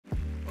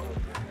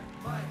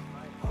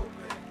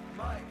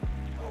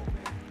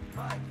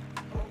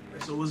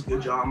So what's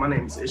good, y'all? My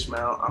name is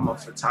Ishmael. I'm a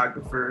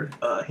photographer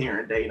here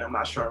in Dayton. I'm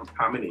not sure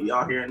how many of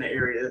y'all here in the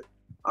area,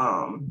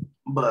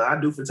 but I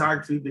do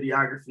photography,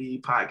 videography,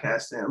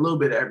 podcasting, a little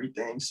bit of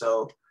everything.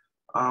 So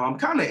I'm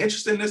kind of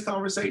interested in this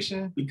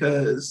conversation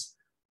because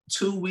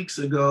 2 weeks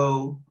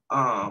ago,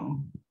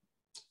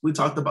 we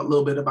talked about a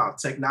little bit about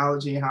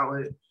technology and how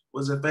it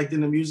was affecting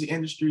the music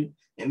industry.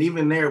 And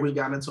even there, we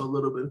got into a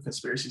little bit of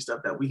conspiracy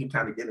stuff that we can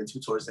kind of get into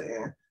towards the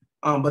end.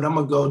 But I'm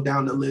gonna go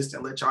down the list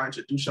and let y'all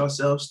introduce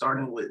yourselves,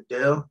 starting with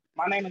Dale.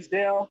 My name is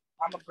Dale.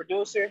 I'm a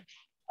producer.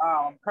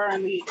 I'm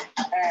currently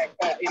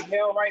in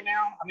hell right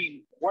now. I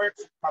mean, work,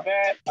 my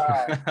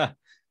bad.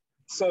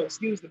 So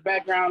excuse the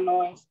background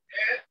noise.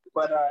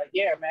 But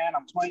yeah, man,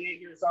 I'm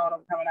 28 years old.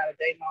 I'm coming out of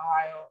Dayton,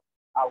 Ohio.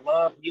 I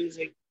love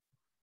music.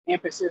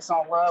 Emphasis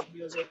on love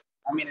music.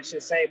 I mean, it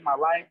should save my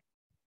life.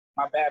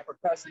 My bad for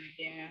cussing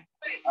again.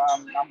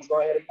 I'm gonna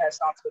go ahead and pass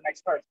it on to the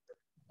next person.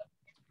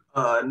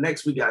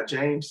 Next, we got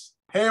James.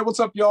 Hey, what's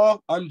up,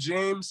 y'all? I'm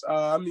James.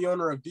 I'm the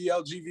owner of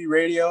DLGV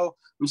Radio.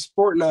 I'm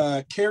sporting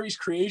a Carrie's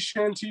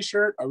Creation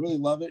t-shirt. I really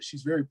love it.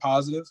 She's very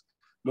positive,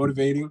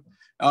 motivating.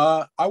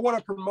 I want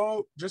to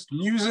promote just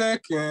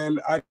music, and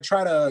I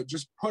try to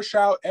just push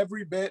out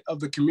every bit of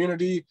the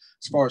community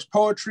as far as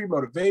poetry,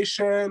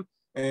 motivation,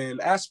 and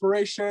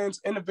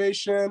aspirations,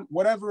 innovation,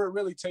 whatever it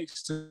really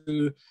takes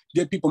to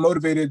get people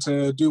motivated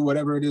to do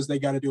whatever it is they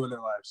got to do in their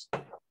lives.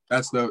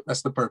 That's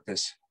the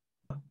purpose.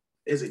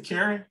 Is it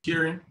Kieran?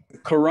 Karan.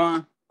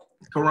 Okay.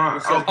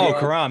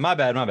 Karan. My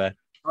bad.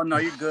 Oh, no,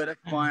 you're good.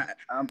 That's fine.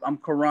 I'm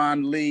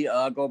Karan Lee.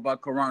 I go by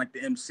Karonic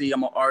the MC.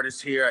 I'm an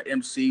artist here,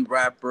 MC,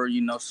 rapper,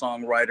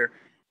 songwriter.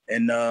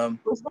 And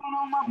What's going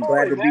on, my I'm boy,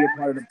 glad to be man? a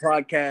part of the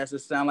podcast. It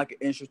sounds like an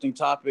interesting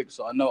topic.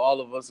 So I know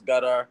all of us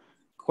got our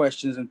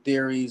questions and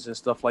theories and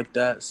stuff like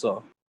that.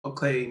 So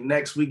Okay,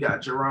 next we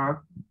got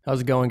Jerron.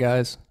 How's it going,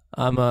 guys?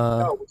 I'm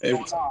What's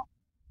going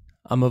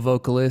on? a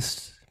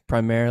vocalist,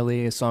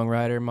 primarily a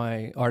songwriter.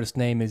 My artist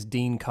name is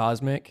Dean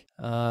Cosmic.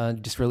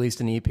 Just released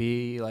an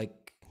EP like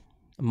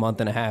a month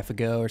and a half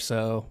ago or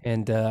so.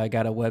 And I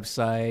got a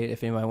website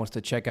if anybody wants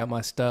to check out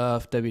my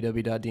stuff,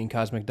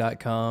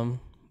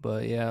 www.deancosmic.com.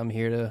 But yeah, I'm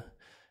here to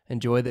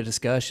enjoy the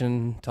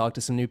discussion, talk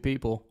to some new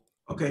people.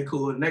 Okay,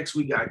 cool. Next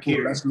we got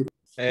Kieran.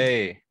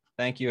 Hey,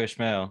 thank you,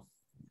 Ishmael.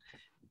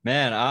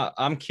 Man,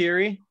 I'm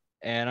Kiri,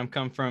 and I'm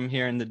come from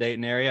here in the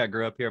Dayton area. I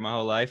grew up here my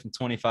whole life. I'm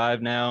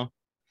 25 now,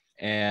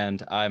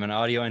 and I'm an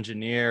audio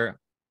engineer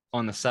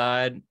on the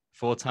side.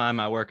 Full-time,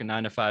 I work a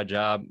 9-to-5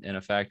 job in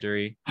a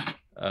factory.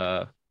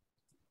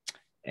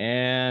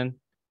 And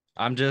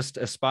I'm just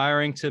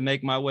aspiring to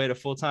make my way to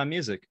full-time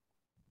music.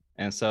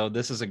 And so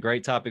this is a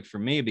great topic for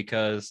me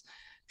because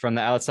from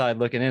the outside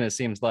looking in, it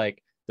seems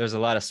like there's a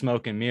lot of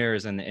smoke and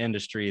mirrors in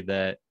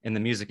the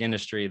music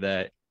industry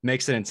that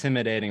makes it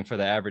intimidating for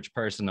the average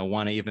person to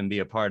want to even be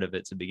a part of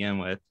it to begin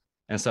with.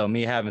 And so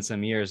me having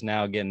some years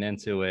now getting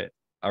into it,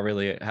 I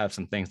really have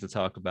some things to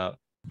talk about.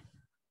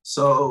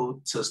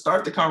 So to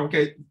start the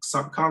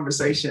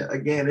conversation,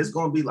 again, it's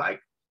going to be like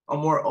a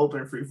more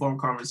open, free-form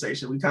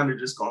conversation. We kind of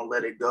just going to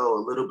let it go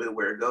a little bit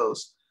where it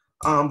goes.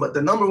 But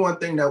the number one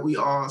thing that we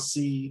all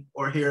see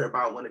or hear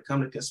about when it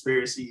comes to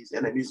conspiracies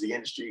in the music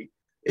industry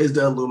is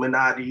the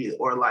Illuminati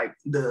or like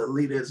the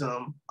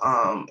elitism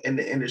in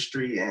the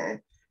industry. And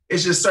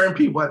it's just certain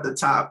people at the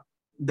top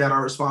that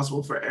are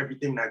responsible for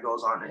everything that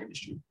goes on in the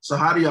industry. So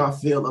how do y'all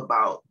feel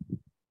about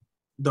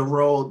the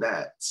role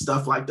that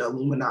stuff like the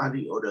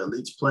Illuminati or the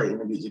elites play in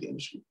the music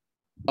industry?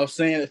 I was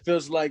saying it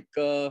feels like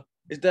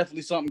it's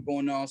definitely something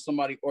going on,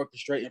 somebody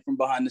orchestrating from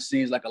behind the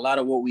scenes. Like a lot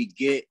of what we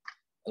get,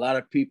 a lot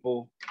of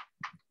people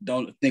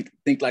don't think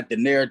like the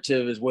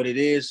narrative is what it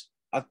is.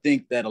 I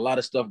think that a lot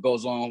of stuff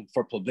goes on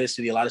for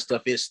publicity. A lot of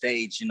stuff is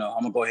staged. I'm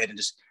gonna go ahead and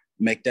just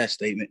make that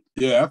statement.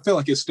 Yeah, I feel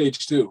like it's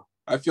staged too.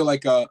 I feel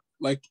like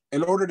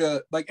in order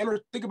to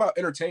think about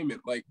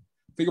entertainment, like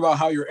think about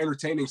how you're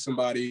entertaining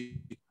somebody.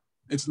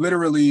 It's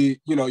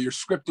literally, you're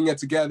scripting it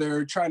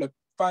together, trying to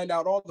find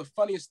out all the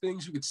funniest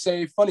things you could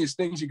say, funniest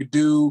things you could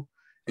do,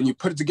 and you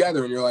put it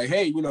together and you're like,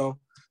 hey,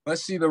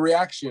 let's see the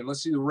reaction.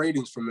 Let's see the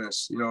ratings from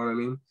this. You know what I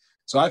mean?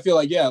 So I feel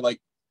like, yeah, like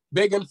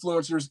big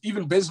influencers,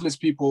 even business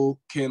people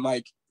can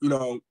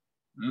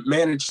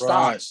manage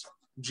stocks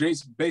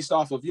based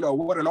off of,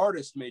 what an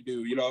artist may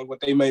do, what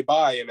they may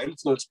buy and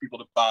influence people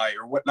to buy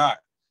or whatnot.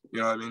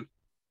 You know what I mean?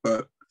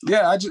 But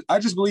yeah, I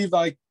just believe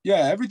like,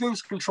 yeah,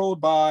 everything's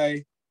controlled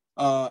by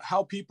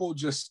how people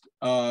just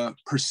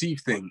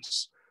perceive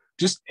things,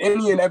 just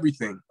any and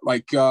everything.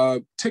 Like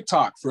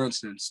TikTok, for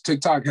instance.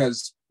 TikTok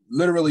has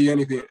literally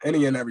any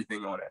and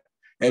everything on it.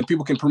 And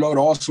people can promote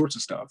all sorts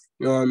of stuff,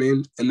 you know what I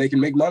mean? And they can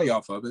make money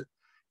off of it.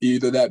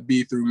 Either that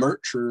be through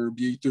merch or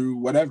be through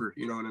whatever,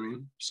 you know what I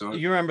mean? So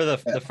you remember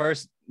the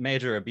first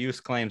major abuse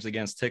claims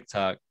against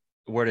TikTok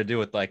were to do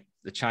with like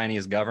the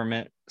Chinese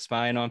government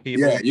spying on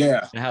people.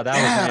 Yeah. And how that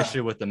was an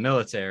issue with the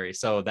military.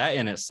 So that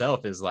in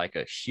itself is like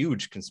a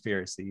huge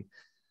conspiracy.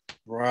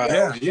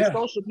 Right. Yeah.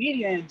 Social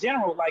media in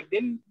general, like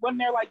wasn't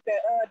there like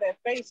that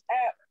face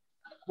app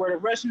where the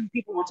Russian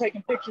people were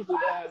taking pictures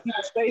of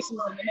people's faces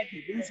and then they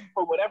can use them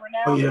for whatever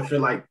now. Oh yeah, for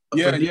like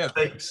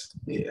fakes.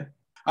 Yeah.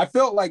 I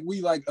felt like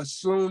we like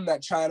assumed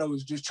that China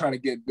was just trying to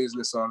get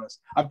business on us.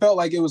 I felt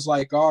like it was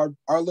like our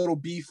little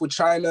beef with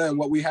China and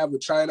what we have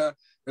with China,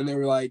 and they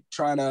were like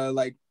trying to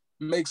like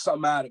make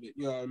something out of it.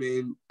 You know what I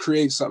mean?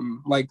 Create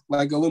something like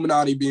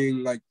Illuminati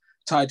being like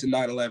tied to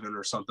 9/11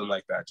 or something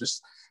like that.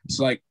 Just it's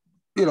like,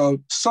 you know,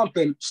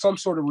 some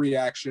sort of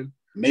reaction.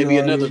 Maybe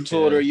you know another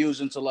tool they're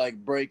using to like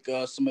break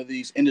some of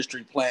these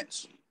industry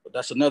plants. But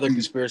that's another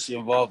conspiracy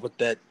involved with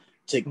that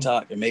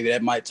TikTok, and maybe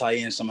that might tie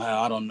in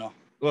somehow. I don't know.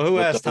 Well, who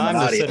has time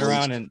to sit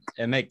around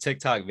and make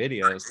TikTok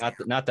videos?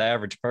 Not the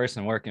average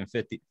person working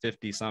 50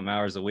 something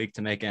hours a week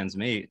to make ends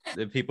meet.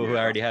 The people who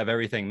already have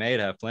everything made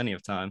have plenty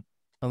of time.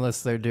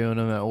 Unless they're doing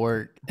them at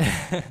work.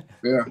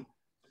 Yeah.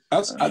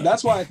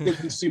 That's why I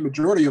think you see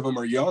majority of them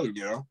are young,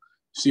 you know.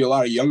 See a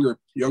lot of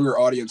younger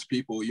audience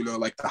people, you know,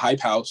 like the Hype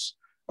House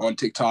on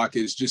TikTok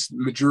is just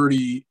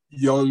majority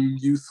young,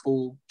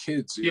 youthful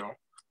kids, you know,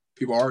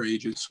 people our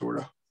ages, sort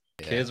of.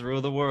 Kids rule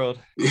the world.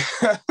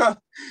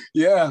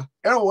 Yeah.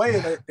 In a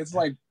way, it's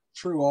like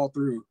true all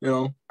through, you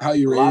know, how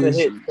you raise. A lot of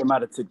hits come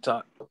out of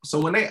TikTok.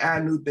 So when they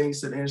add new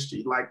things to the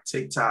industry, like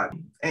TikTok,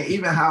 and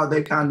even how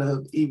they kind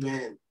of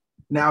even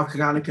now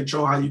kind of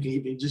control how you can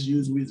even just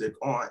use music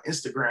on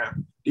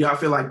Instagram, do y'all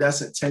feel like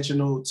that's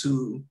intentional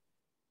to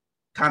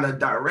kind of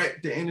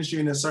direct the industry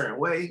in a certain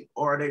way,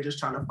 or are they just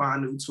trying to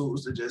find new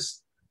tools to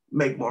just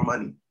make more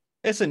money?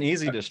 It's an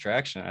easy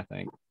distraction, I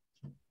think.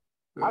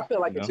 I feel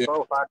like it's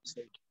both,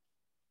 honestly.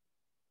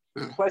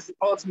 Plus,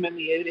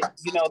 ultimately,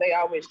 you know, they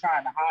always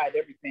trying to hide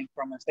everything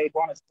from us. They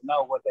want us to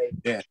know what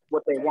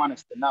they want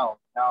us to know.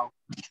 You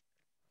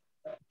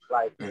know,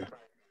 like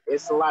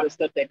it's a lot of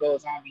stuff that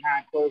goes on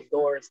behind closed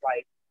doors,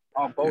 like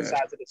on both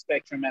sides of the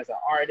spectrum. As an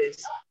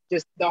artist,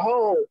 just the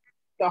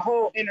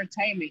whole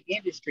entertainment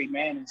industry,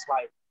 man, is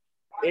like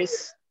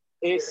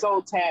it's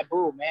so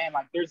taboo, man.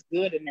 Like there's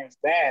good and there's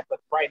bad, but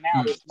right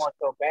now there's more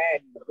so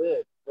bad than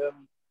good. You feel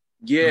me?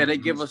 Yeah, they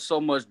give us so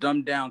much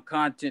dumbed down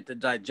content to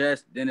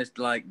digest. Then it's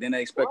like, then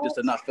they expect us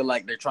to not feel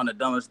like they're trying to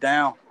dumb us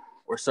down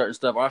or certain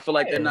stuff. Or I feel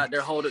like they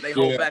hold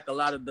back a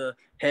lot of the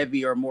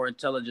heavy or more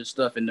intelligent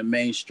stuff in the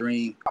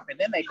mainstream. And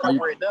then they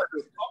cover it up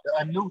with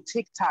a new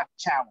TikTok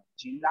challenge.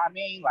 You know what I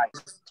mean? Like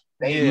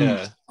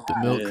the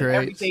milk crates.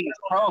 Everything is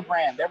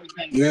programmed.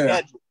 Everything is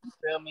scheduled. You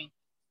feel me?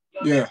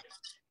 Yeah.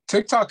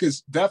 TikTok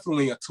is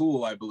definitely a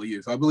tool, I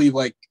believe. I believe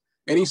like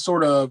any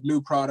sort of new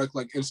product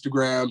like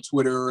Instagram,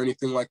 Twitter, or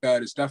anything like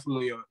that is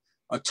definitely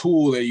a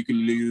tool that you can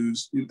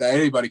use, that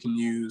anybody can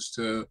use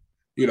to,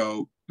 you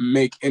know,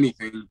 make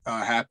anything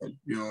happen.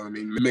 You know what I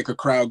mean? Make a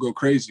crowd go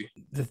crazy.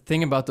 The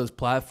thing about those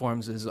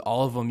platforms is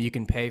all of them you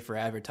can pay for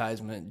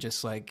advertisement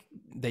just like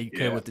they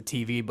could with the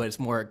TV, but it's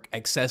more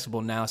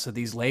accessible now. So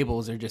these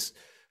labels are just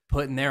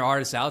putting their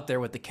artists out there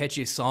with the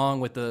catchiest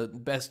song, with the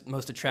best,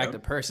 most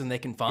attractive person they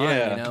can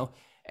find, you know?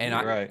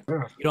 And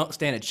you don't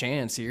stand a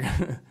chance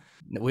here.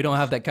 We don't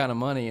have that kind of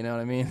money, you know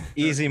what I mean?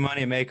 Easy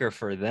money maker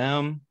for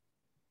them,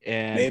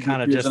 and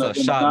kind of just a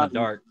shot in the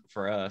dark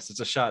for us. It's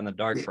a shot in the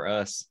dark for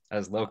us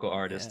as local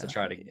artists to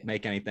try to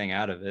make anything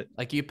out of it.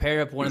 Like you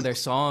pair up one of their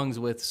songs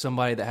with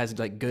somebody that has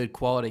like good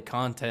quality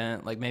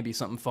content, like maybe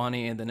something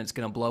funny, and then it's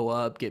gonna blow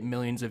up, get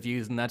millions of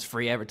views, and that's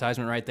free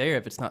advertisement right there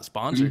if it's not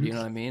sponsored. You know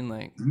what I mean?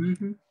 Like.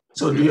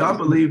 So do y'all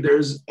believe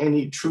there's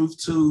any truth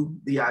to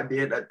the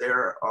idea that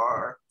there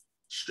are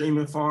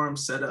streaming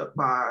farms set up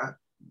by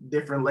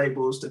different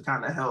labels to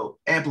kind of help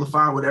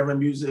amplify whatever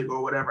music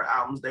or whatever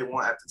albums they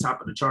want at the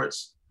top of the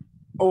charts?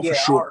 Oh, for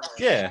sure.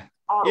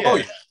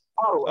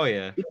 Oh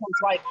yeah. Because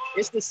like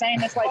it's the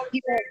same as like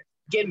people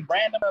getting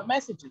random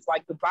messages,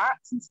 like the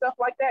bots and stuff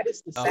like that.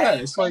 It's the same. Yeah,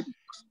 it's like,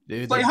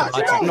 dude, like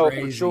I know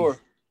for sure.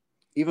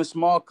 Even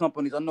small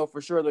companies, I know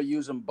for sure they're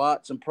using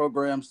bots and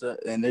programs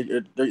and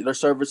their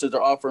services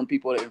are offering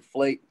people to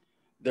inflate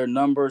their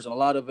numbers, and a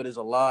lot of it is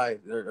a lie.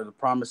 They're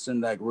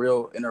promising like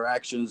real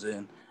interactions,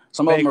 and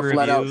some of them are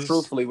flat out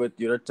truthfully with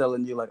you. They're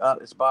telling you like, oh,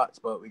 it's bots,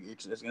 but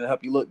it's going to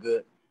help you look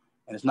good.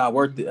 And it's not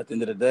worth it at the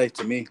end of the day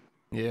to me.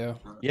 Yeah,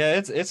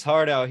 it's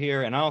hard out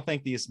here. And I don't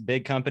think these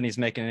big companies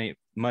making it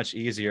much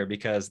easier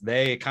because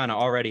they kind of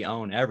already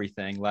own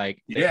everything.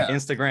 Like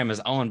Instagram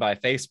is owned by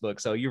Facebook.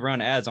 So you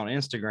run ads on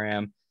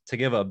Instagram to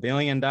give $1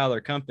 billion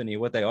company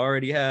what they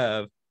already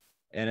have.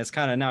 And it's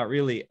kind of not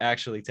really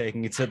actually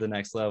taking it to the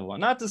next level.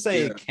 Not to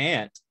say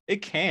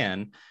it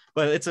can,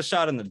 but it's a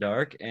shot in the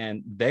dark,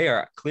 and they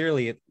are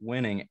clearly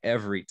winning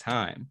every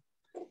time,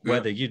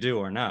 whether you do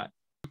or not.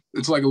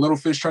 It's like a little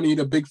fish trying to eat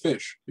a big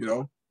fish, you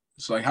know?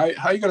 It's like, how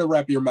are you going to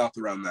wrap your mouth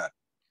around that?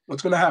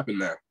 What's going to happen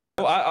there?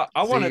 Well,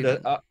 I wanted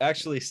to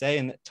actually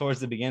say towards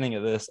the beginning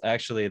of this,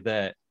 actually,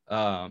 that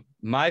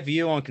my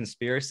view on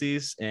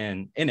conspiracies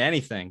and in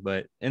anything,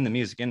 but in the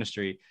music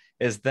industry,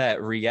 is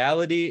that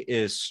reality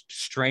is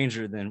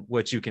stranger than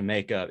what you can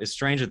make up. It's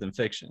stranger than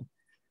fiction.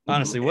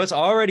 Honestly, what's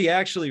already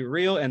actually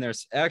real and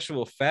there's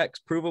actual facts,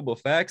 provable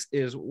facts,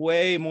 is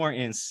way more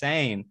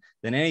insane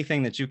than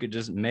anything that you could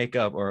just make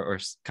up or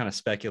kind of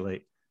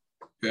speculate.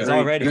 Yeah.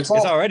 It's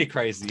already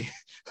crazy.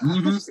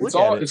 Mm-hmm.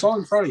 It's all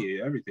in front of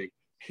you. Everything.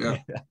 Yeah.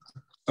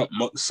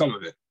 Some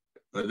of it.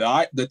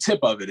 The tip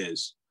of it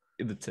is.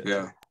 The tip.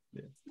 Yeah.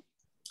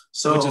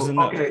 So which is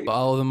enough. Okay.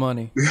 Follow the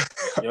money.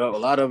 A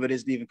lot of it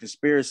isn't even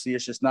conspiracy.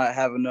 It's just not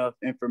having enough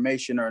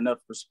information or enough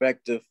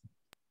perspective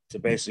to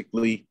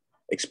basically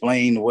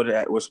explain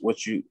what's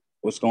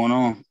going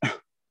on.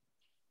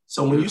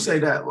 So when you say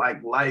that,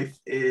 like, life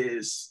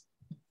is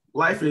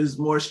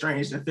more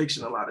strange than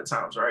fiction a lot of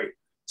times, right?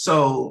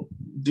 So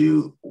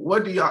how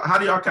do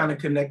y'all kind of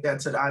connect that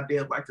to the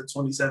idea of like the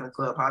 27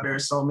 Club? How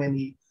there's so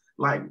many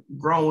like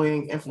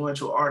growing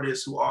influential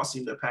artists who all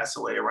seem to pass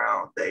away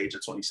around the age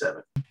of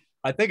 27.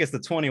 I think it's the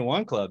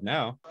 21 Club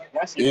now.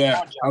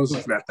 Yeah, I was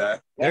looking at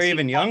that. They're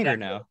even younger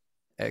now.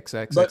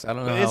 XXX. But I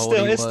don't know how old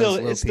he was.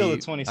 It's still the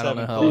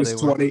 27 Club. He was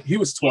 20. He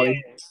was 20. Yeah,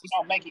 you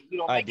don't make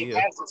it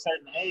past a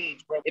certain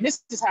age, bro. And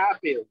this is how I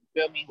feel. You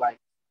feel me? Like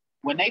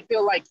when they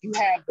feel like you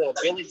have the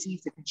ability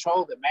to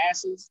control the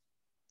masses,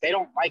 they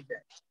don't like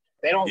that.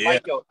 They don't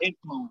like your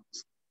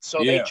influence.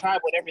 So they try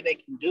whatever they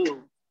can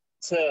do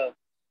to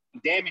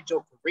damage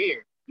your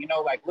career. You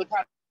know, like look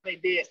how they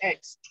did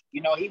X.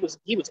 You know, he was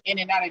in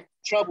and out of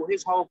trouble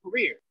his whole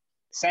career.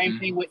 Same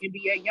thing with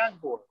NBA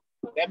YoungBoy.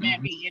 That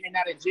man be in and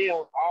out of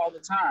jail all the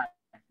time.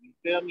 You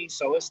feel me?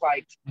 So it's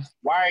like,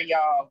 why are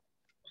y'all?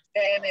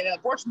 And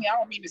unfortunately, I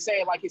don't mean to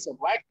say it like it's a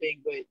black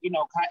thing, but you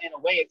know, in a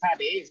way, it kind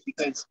of is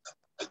because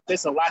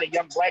there's a lot of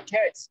young black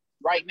cats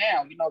right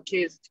now. You know,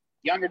 kids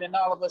younger than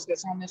all of us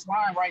that's on this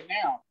line right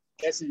now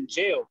that's in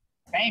jail,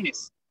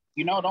 famous.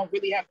 You know, don't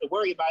really have to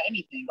worry about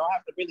anything. Don't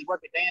have to really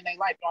work a day in their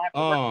life. Don't have to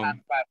work a 9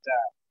 to 5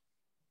 job.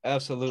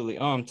 Absolutely.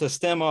 To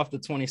stem off the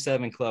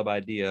 27 Club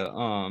idea,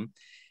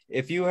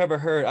 if you ever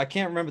heard, I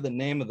can't remember the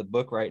name of the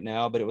book right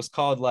now, but it was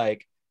called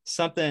like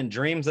something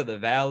Dreams of the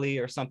Valley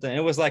or something. It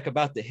was like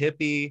about the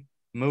hippie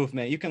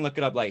movement. You can look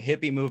it up, like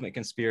hippie movement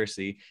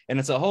conspiracy. And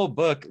it's a whole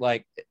book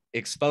like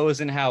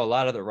exposing how a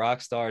lot of the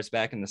rock stars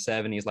back in the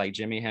 70s, like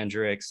Jimi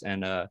Hendrix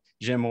and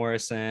Jim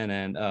Morrison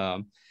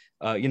and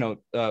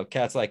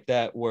cats like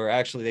that were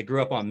actually, they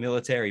grew up on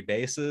military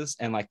bases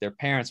and like their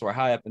parents were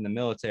high up in the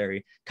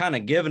military, kind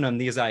of giving them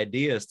these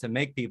ideas to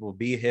make people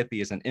be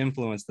hippies and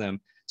influence them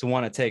to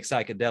want to take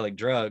psychedelic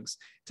drugs,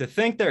 to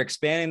think they're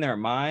expanding their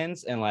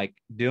minds and like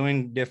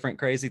doing different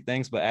crazy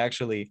things, but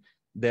actually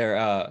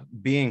they're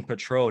being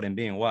patrolled and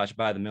being watched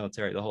by the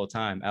military the whole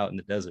time out in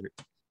the desert.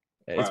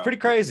 Wow. It's pretty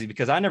crazy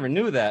because I never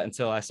knew that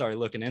until I started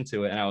looking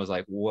into it. And I was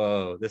like,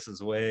 whoa, this is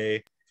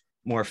way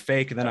more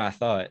fake than I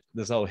thought,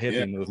 this whole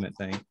hippie movement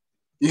thing.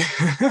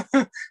 Yeah.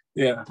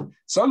 Yeah.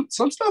 Some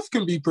stuff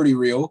can be pretty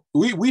real.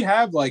 We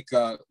have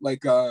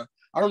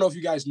I don't know if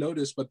you guys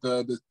noticed, but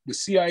the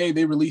CIA,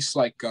 they release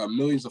like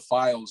millions of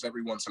files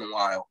every once in a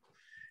while.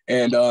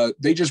 And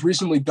they just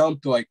recently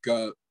dumped I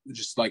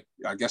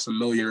guess 1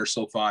 million or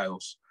so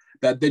files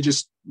that they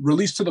just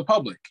released to the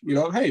public. You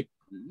know, hey,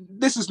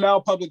 this is now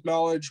public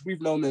knowledge.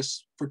 We've known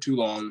this for too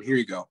long. Here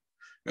you go.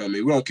 I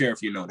mean, we don't care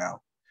if you know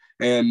now.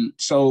 And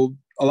so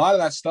a lot of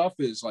that stuff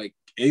is like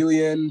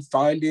alien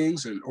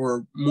findings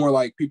or more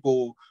like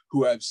people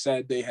who have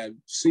said they have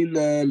seen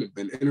them, have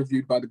been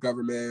interviewed by the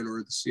government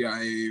or the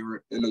CIA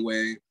or in a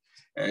way.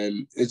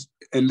 And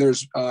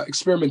there's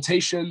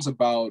experimentations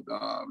about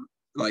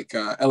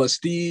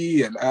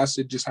LSD and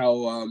acid, just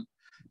how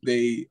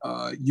they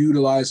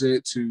utilize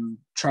it to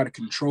try to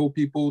control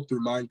people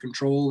through mind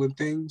control and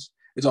things.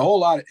 It's a whole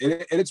lot,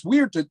 and it's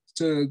weird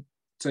to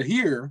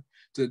hear.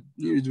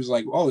 It was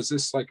like, oh, is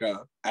this like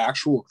a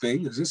actual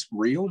thing? Is this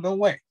real? No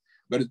way.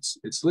 But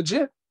it's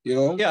legit. You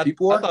know, yeah.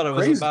 People I thought it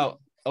was crazy. About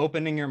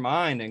opening your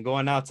mind and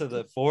going out to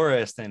the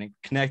forest and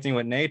connecting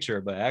with nature,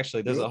 but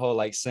actually, there's a whole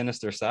like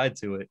sinister side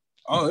to it.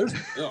 Oh,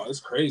 it's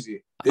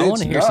crazy. I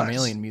want to hear some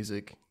alien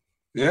music.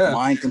 Yeah,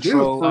 mind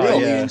control,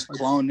 aliens,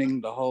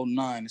 cloning, the whole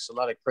nine. It's a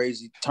lot of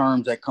crazy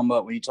terms that come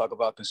up when you talk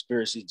about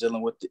conspiracies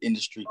dealing with the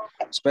industry,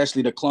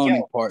 especially the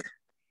cloning part.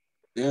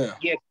 Yeah,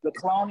 the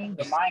cloning,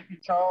 the mind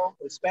control,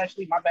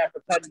 especially, my bad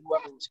for cutting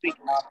whoever was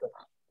speaking off, but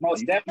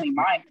most definitely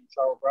mind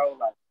control, bro.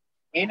 Like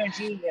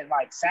energy and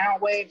like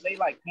sound waves, they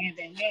like hand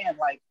in hand.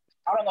 Like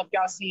I don't know if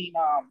y'all seen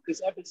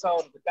this episode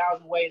of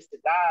 1,000 Ways to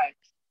Die,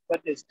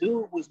 but this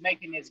dude was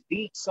making this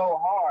beat so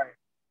hard,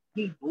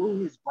 he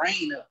blew his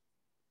brain up.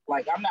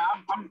 Like I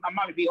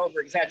might be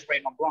over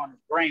exaggerating on blowing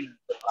his brain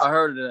up. I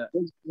heard of that.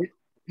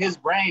 His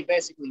brain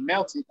basically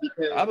melted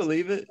because I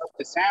believe it.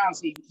 The sounds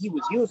he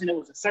was using, it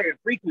was a certain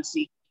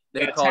frequency.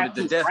 They called it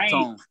the death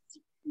tone.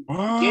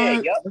 What?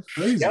 Yeah, yep. That's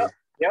crazy. Yep.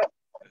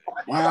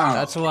 Wow.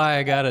 That's why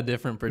I got a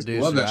different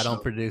producer. I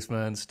don't produce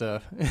my own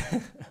stuff.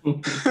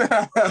 You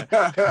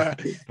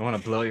want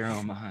to blow your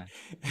own mind.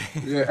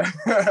 Yeah.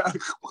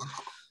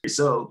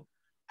 So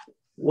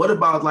what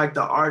about like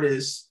the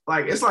artists?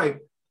 Like it's like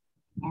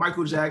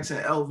Michael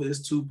Jackson,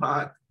 Elvis,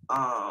 Tupac,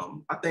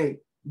 I think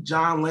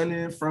John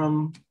Lennon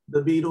from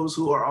the Beatles,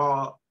 who are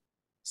all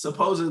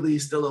supposedly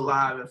still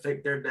alive and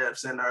fake their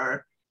deaths and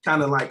are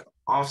kind of like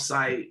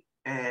off-site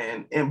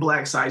and in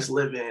black sites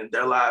living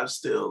their lives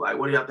still. Like,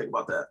 what do y'all think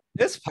about that?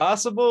 It's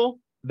possible,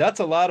 that's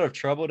a lot of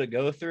trouble to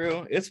go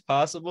through. It's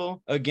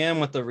possible. Again,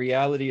 with the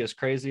reality is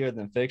crazier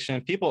than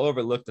fiction. People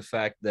overlook the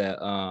fact that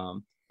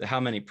how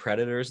many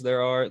predators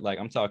there are. Like,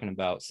 I'm talking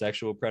about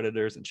sexual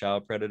predators and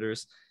child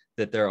predators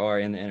that there are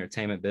in the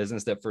entertainment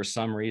business, that for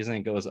some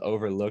reason goes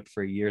overlooked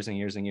for years and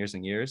years and years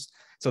and years.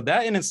 So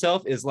that in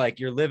itself is like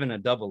you're living a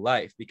double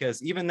life,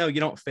 because even though you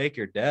don't fake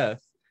your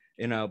death,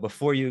 you know,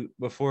 before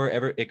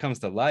ever it comes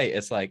to light,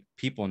 it's like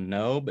people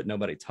know, but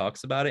nobody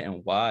talks about it.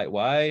 And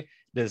why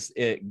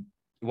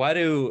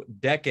do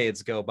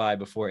decades go by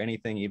before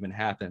anything even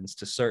happens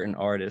to certain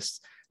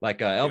artists? Like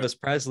Elvis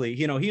Presley,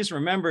 you know, he's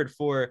remembered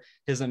for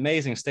his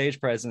amazing stage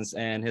presence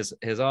and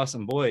his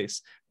awesome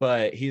voice,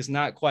 but he's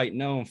not quite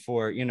known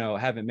for, you know,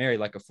 having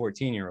married like a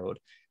 14-year-old,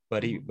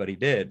 but he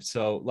did.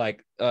 So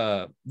like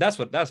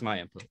that's my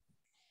input.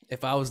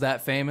 If I was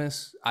that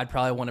famous, I'd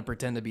probably want to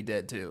pretend to be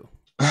dead too.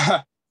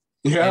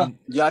 Yeah. And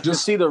Yeah, I can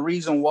see the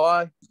reason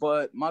why,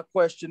 but my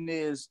question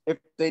is, if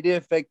they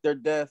did fake their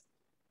death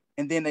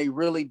and then they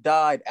really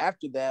died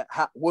after that,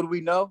 would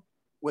we know?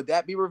 Would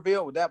that be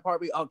revealed? Would that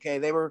part be okay?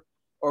 They were,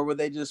 or would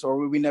they just, or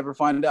would we never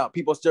find out?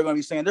 People are still going to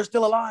be saying they're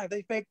still alive.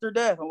 They faked their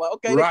death. I'm like,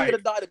 okay, Right. They could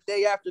have died a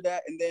day after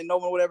that, and then no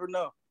one would ever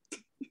know.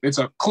 It's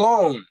a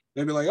clone.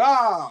 They'd be like,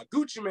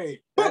 Gucci Mane.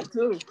 That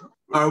too.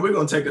 All right, we're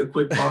gonna take a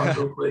quick pause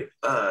real quick.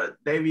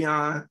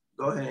 Davion,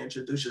 go ahead and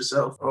introduce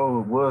yourself.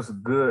 Oh, what's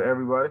good,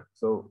 everybody?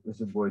 So this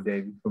is your boy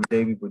Davey from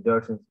Davey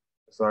Productions.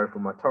 Sorry for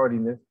my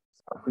tardiness.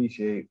 I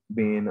appreciate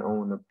being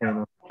on the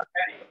panel.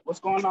 What's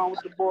going on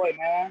with the boy,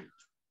 man?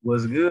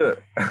 What's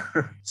good?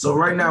 So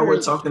right now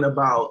we're talking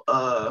about,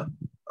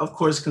 of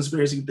course,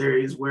 conspiracy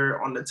theories.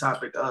 We're on the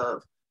topic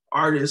of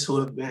artists who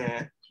have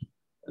been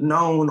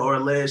known or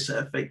alleged to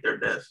have faked their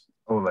death.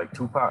 Oh, like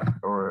Tupac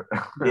or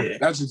Yeah.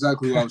 That's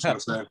exactly what I was going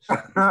to say.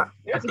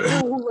 There's a dude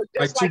who looks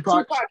Like just like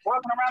Tupac. Tupac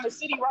walking around the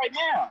city right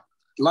now.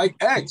 Like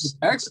X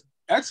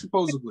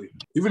supposedly,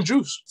 even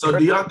Juice. So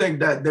do y'all think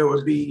that there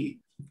would be,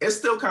 it's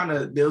still kind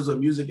of deals with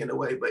music in a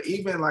way, but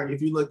even like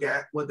if you look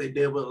at what they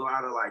did with a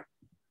lot of like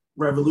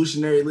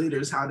revolutionary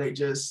leaders, how they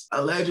just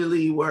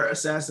allegedly were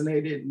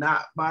assassinated,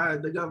 not by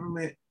the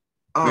government.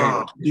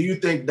 Do you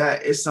think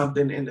that is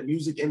something in the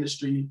music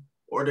industry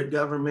or the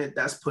government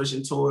that's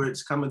pushing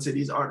towards coming to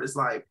these artists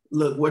like,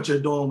 look, what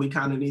you're doing, we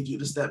kind of need you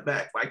to step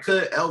back? Like,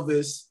 could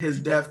Elvis, his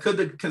death, could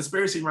the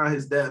conspiracy around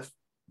his death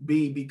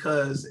be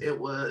because it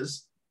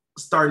was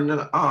starting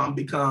to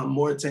become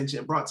more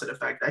attention brought to the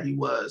fact that he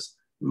was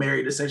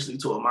married essentially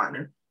to a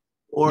minor?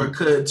 Or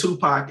could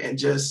Tupac, and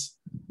just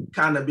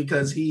kind of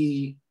because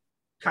he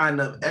kind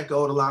of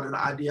echoed a lot of the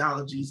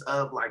ideologies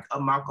of like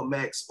a Malcolm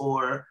X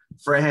or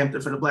Fred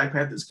Hampton for the Black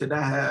Panthers, could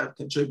that have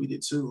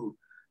contributed to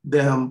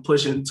them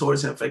pushing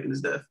towards him faking his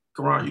death?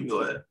 Karan, you can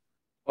go ahead.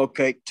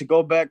 Okay, to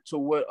go back to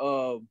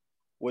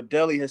what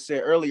Deli has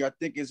said earlier, I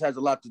think it has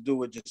a lot to do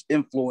with just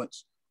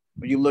influence.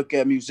 When you look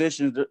at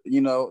musicians,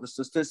 you know, the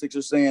statistics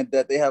are saying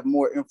that they have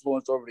more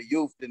influence over the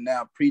youth than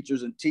now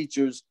preachers and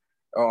teachers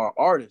or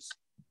artists.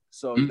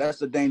 So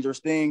that's a dangerous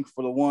thing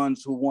for the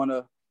ones who want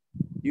to,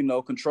 you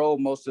know, control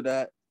most of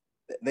that.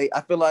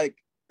 I feel like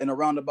in a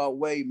roundabout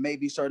way,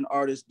 maybe certain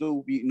artists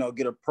do, you know,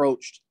 get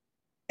approached,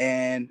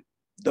 and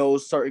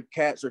those certain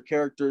cats or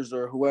characters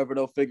or whoever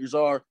those figures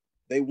are,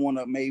 they want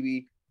to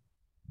maybe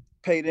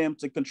pay them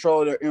to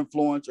control their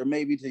influence, or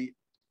maybe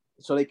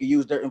so they can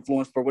use their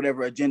influence for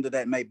whatever agenda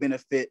that may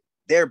benefit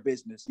their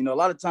business. You know, a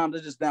lot of times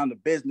it's just down to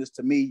business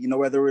to me, you know,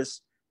 whether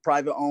it's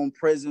private owned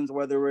prisons,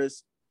 whether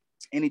it's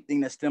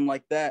anything that stem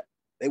like that,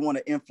 they want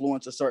to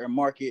influence a certain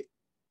market,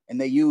 and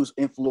they use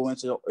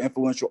influential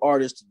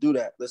artists to do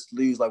that. Let's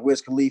use like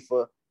Wiz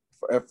Khalifa,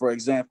 for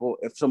example.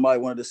 If somebody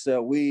wanted to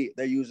sell weed,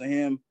 they're using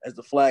him as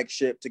the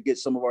flagship to get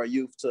some of our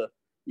youth to,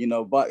 you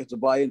know, buy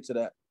into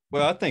that.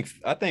 Well, I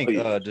think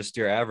just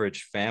your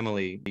average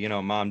family, you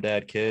know, mom,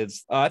 dad,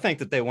 kids, I think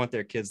that they want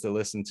their kids to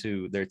listen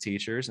to their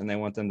teachers, and they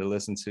want them to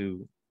listen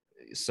to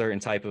certain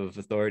type of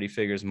authority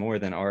figures more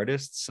than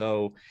artists.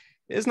 So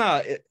it's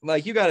not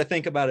like, you got to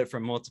think about it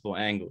from multiple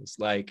angles.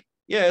 Like,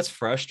 yeah, it's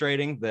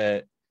frustrating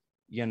that,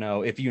 you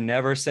know, if you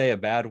never say a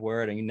bad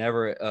word and you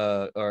never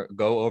or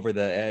go over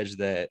the edge,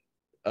 that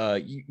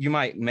you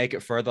might make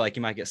it further. Like,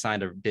 you might get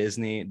signed to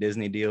Disney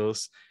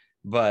deals.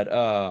 But,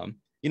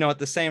 you know, at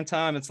the same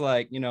time, it's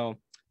like, you know,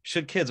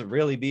 should kids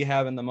really be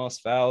having the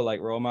most foul,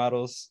 like, role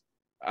models?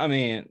 I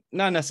mean,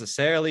 not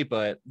necessarily,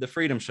 but the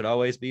freedom should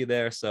always be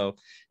there. So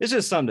it's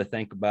just something to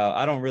think about.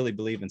 I don't really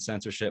believe in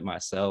censorship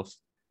myself.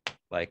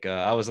 Like,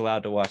 I was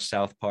allowed to watch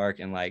South Park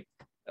and like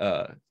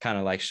kind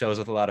of like shows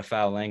with a lot of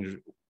foul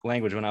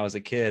language when I was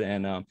a kid,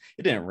 and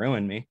it didn't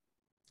ruin me,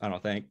 I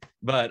don't think.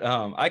 But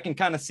I can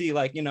kind of see,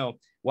 like, you know,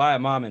 why a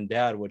mom and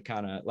dad would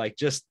kind of like,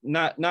 just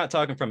not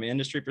talking from an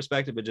industry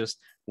perspective, but just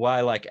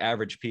why like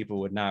average people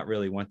would not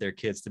really want their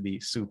kids to be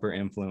super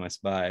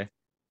influenced by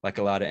like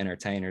a lot of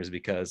entertainers,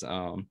 because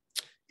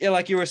yeah,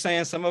 like you were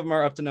saying, some of them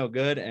are up to no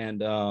good,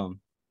 and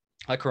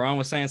like Karan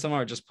was saying, some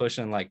are just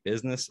pushing like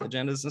business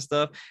agendas and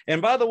stuff.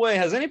 And by the way,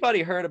 has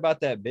anybody heard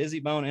about that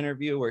Busy Bone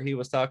interview where he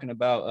was talking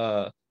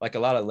about like a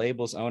lot of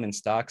labels owning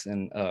stocks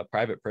in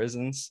private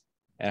prisons?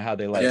 and how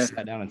they like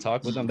sat down and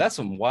talked with them. That's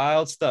some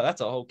wild stuff.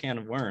 That's a whole can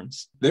of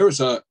worms. There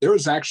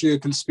was actually a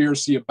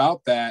conspiracy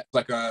about that,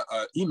 like a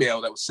email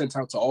that was sent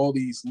out to all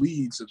these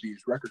leads of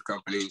these record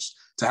companies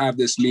to have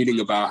this meeting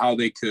about how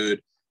they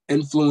could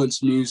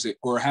influence music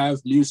or have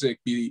music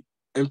be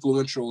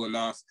influential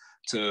enough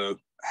to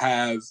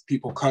have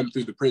people come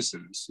through the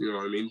prisons. You know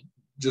what I mean?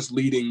 Just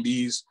leading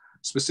these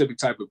specific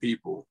type of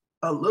people.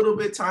 A little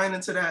bit tying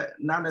into that,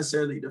 not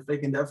necessarily the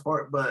fake and death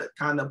part, but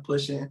kind of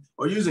pushing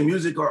or using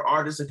music or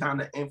artists to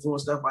kind of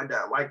influence stuff like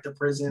that, like the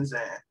prisons,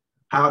 and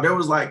how there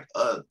was like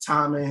a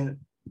time in,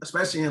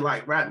 especially in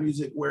like rap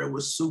music, where it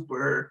was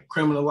super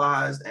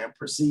criminalized and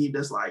perceived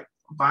as like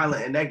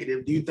violent and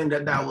negative. Do you think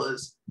that that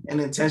was an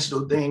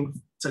intentional thing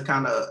to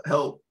kind of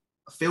help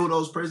fill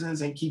those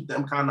prisons and keep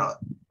them kind of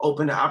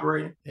open and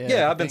operating?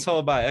 Yeah, I've been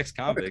told by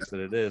ex-convicts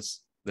that it is.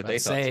 That they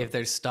say if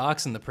there's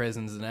stocks in the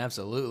prisons, then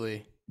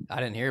absolutely. I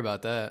didn't hear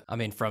about that. I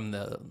mean, from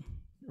the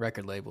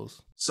record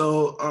labels.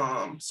 So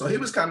he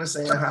was kind of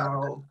saying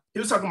how he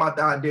was talking about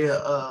the idea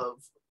of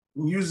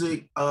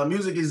music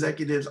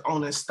executives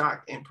owning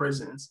stock in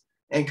prisons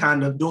and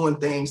kind of doing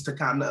things to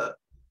kind of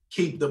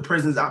keep the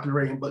prisons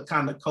operating, but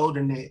kind of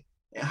coding it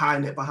and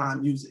hiding it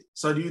behind music.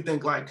 So do you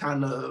think like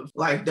kind of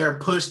like their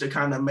push to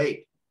kind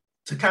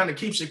of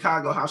keep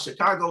Chicago, how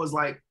Chicago is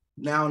like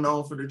now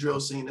known for the drill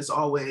scene, it's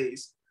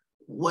always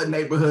what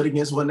neighborhood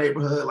against what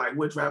neighborhood, like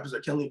which rappers are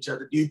killing each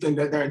other. Do you think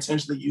that they're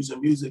intentionally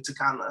using music to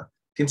kind of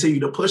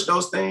continue to push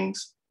those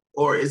things?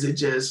 Or is it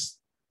just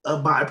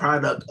a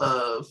byproduct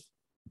of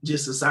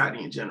just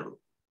society in general?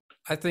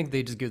 I think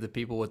they just give the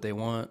people what they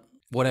want,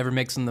 whatever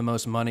makes them the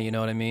most money, you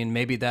know what I mean?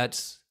 Maybe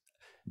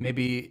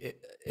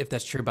if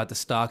that's true about the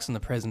stocks in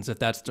the prisons, if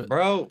that's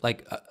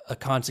like a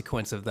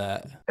consequence of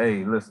that.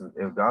 Hey, listen,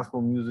 if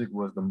gospel music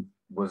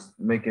was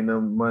making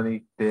them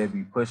money, they'd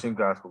be pushing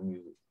gospel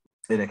music.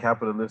 In a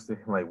capitalistic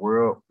like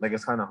world, like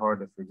it's kind of hard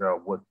to figure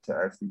out what to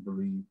actually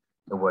believe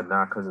and what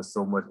not, because there's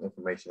so much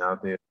information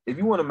out there. If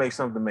you want to make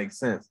something make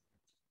sense,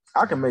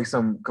 I can make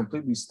something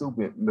completely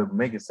stupid but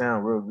make it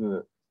sound real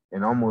good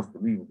and almost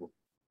believable.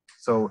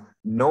 So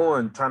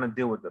trying to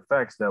deal with the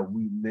facts that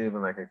we live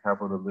in like a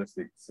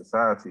capitalistic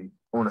society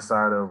on the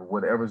side of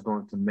whatever's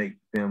going to make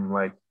them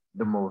like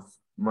the most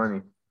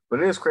money.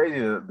 But it is crazy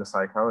the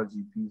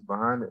psychology piece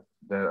behind it,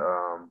 that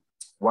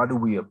why do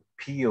we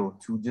appeal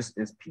to just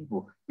as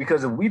people?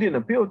 Because if we didn't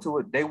appeal to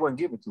it, they wouldn't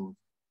give it to us.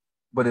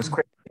 But it's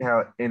crazy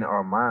how in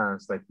our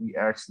minds, like we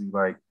actually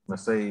like,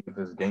 let's say if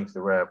it's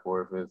gangster rap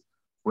or if it's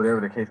whatever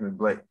the case may be,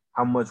 like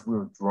how much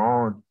we're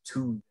drawn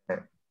to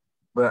that.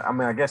 But I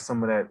mean, I guess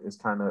some of that is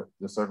kind of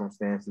the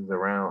circumstances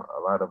around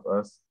a lot of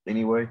us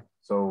anyway.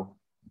 So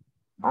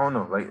I don't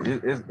know, like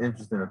it's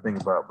interesting to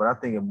think about, but I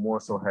think it more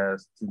so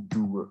has to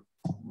do with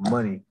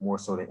money more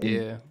so than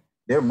anything. Yeah.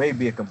 There may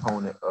be a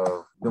component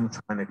of them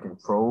trying to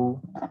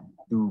control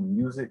through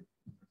music,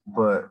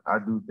 but I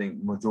do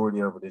think majority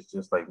of it is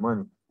just like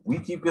money. We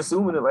keep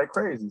consuming it like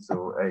crazy,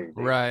 so hey,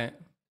 right.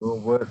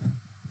 What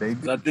they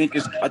do. I think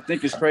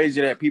it's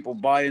crazy that people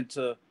buy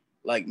into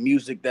like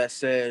music that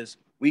says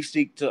we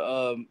seek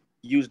to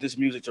use this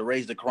music to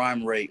raise the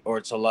crime rate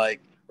or to like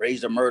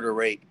raise the murder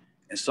rate,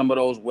 and some of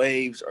those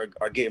waves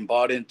are getting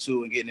bought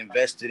into and getting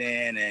invested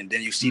in, and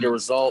then you see the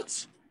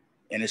results.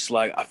 And it's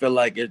like, I feel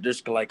like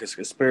there's like a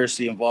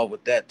conspiracy involved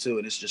with that too.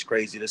 And it's just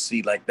crazy to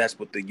see like that's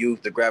what the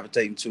youth are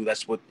gravitating to.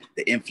 That's what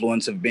the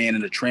influence have been,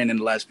 and the trend in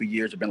the last few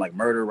years have been like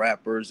murder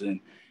rappers. And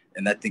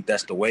I think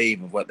that's the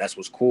wave of that's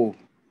what's cool.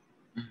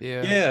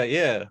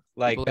 Yeah.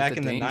 Like People back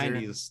in the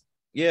 90s.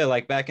 Yeah,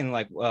 like back in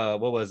like,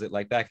 what was it?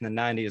 Like back in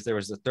the 90s, there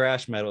was a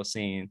thrash metal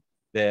scene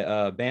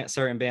that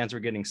certain bands were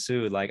getting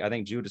sued. Like I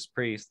think Judas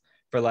Priest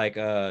for like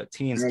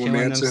teens killing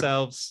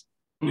themselves.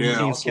 Yeah,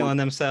 teens killing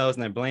themselves,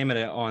 and they're blaming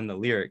it on the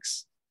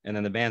lyrics, and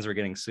then the bands were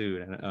getting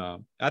sued,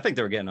 and I think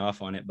they were getting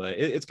off on it, but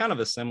it's kind of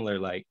a similar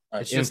like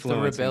it's just the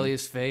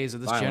rebellious phase of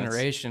this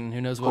generation.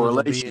 Who knows what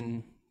it'll be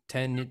in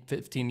 10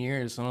 15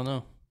 years? I don't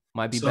know,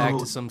 might be back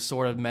to some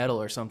sort of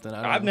metal or something.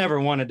 I've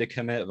never wanted to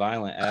commit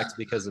violent acts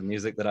because of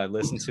music that I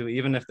listen to,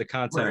 even if the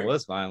content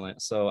was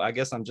violent. So I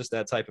guess I'm just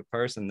that type of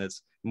person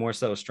that's more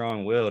so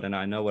strong-willed, and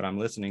I know what I'm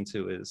listening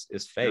to is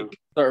fake.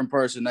 Certain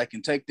person that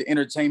can take the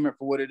entertainment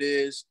for what it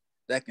is,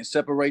 that can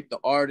separate the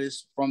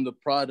artist from the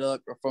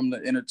product or from the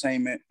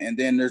entertainment. And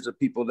then there's the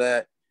people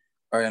that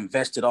are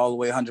invested all the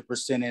way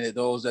 100% in it.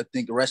 Those that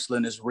think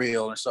wrestling is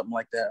real or something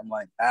like that. I'm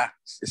like,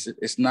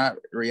 it's not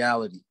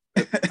reality.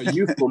 A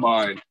youthful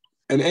mind.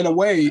 And in a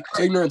way,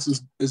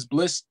 ignorance is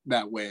bliss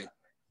that way.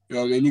 You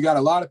know, and you got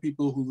a lot of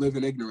people who live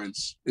in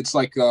ignorance. It's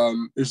like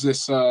there's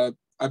this, I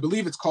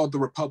believe it's called The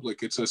Republic.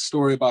 It's a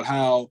story about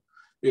how,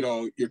 you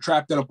know, you're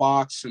trapped in a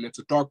box and it's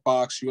a dark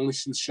box. You only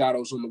see the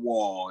shadows on the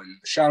wall, and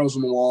the shadows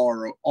on the wall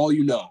are all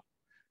you know.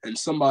 And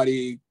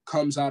somebody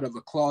comes out of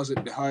a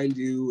closet behind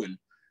you and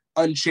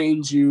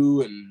unchains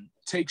you and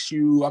takes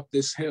you up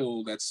this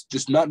hill that's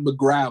just nothing but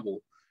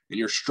gravel. And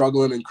you're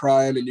struggling and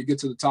crying, and you get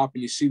to the top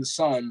and you see the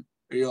sun,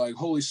 and you're like,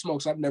 holy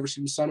smokes, I've never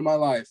seen the sun in my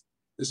life.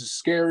 This is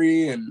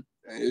scary, and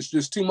it's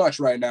just too much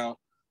right now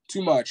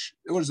too much.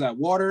 What is that?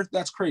 Water?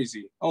 That's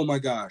crazy. Oh my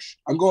gosh.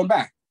 I'm going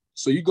back.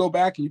 So you go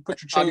back and you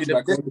put your change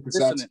back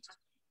on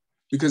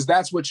because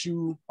that's what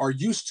you are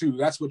used to.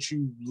 That's what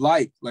you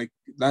like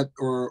that,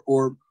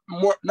 or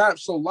more, not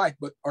so like,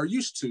 but are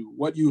used to,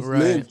 what you've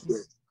lived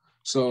with.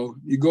 So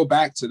you go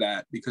back to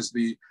that because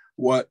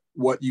what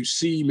you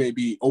see may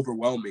be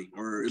overwhelming,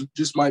 or it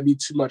just might be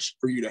too much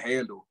for you to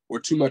handle,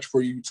 or too much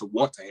for you to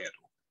want to handle.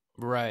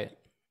 Right.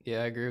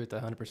 Yeah, I agree with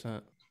that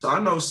 100%. So I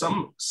know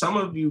some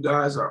of you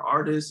guys are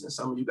artists and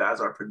some of you guys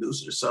are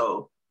producers.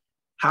 So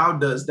how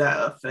does that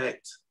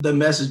affect the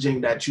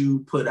messaging that you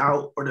put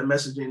out or the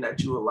messaging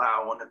that you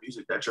allow on the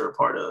music that you're a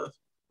part of?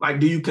 Like,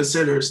 do you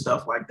consider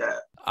stuff like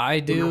that? I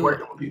do. When you're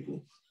working with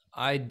people?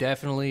 I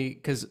definitely,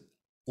 because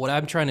what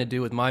I'm trying to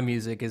do with my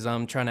music is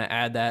I'm trying to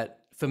add that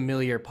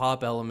familiar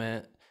pop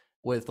element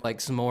with like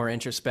some more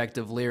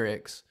introspective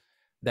lyrics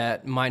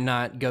that might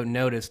not go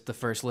noticed the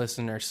first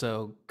listen or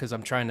so, because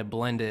I'm trying to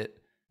blend it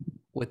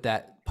with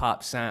that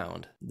pop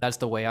sound. That's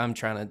the way I'm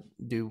trying to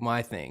do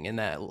my thing in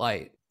that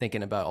light,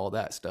 thinking about all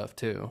that stuff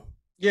too.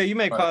 Yeah, you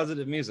make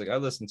positive music. I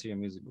listened to your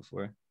music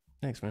before.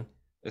 Thanks, man.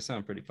 It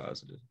sounds pretty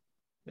positive.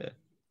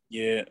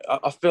 Yeah,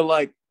 I feel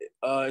like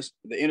the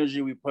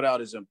energy we put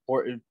out is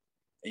important.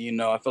 You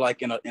know, I feel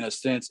like in a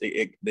sense,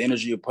 the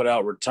energy you put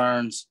out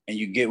returns and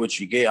you get what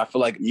you get. I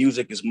feel like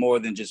music is more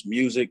than just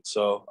music.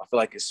 So I feel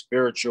like it's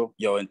spiritual.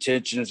 Your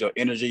intentions, your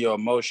energy, your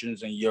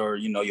emotions, and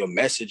your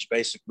message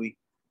basically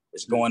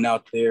is going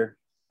out there.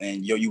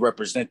 And you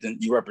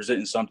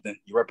representing something.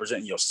 You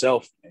representing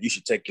yourself, and you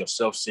should take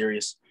yourself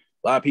serious.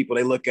 A lot of people,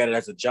 they look at it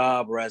as a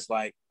job, or as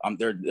like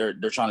they're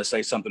trying to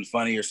say something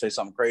funny or say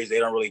something crazy. They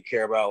don't really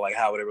care about like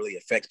how it really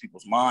affects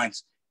people's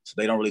minds. So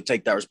they don't really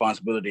take that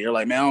responsibility. They're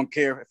like, man, I don't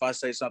care if I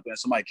say something and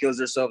somebody kills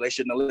themselves. They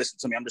shouldn't have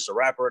listened to me. I'm just a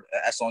rapper.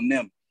 That's on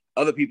them.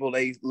 Other people,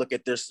 they look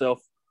at their self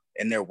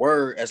and their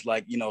word as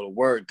like, the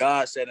word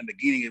God said in the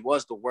beginning, it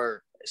was the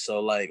word.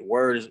 So like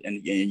words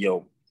and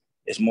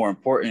it's more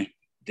important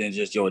than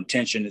just your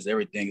intention. Is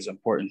everything is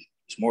important.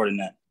 It's more than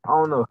that. I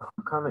don't know.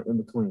 I'm kind of in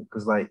between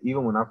because like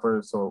even when I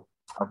first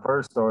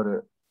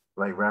started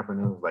like rapping,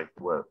 it was like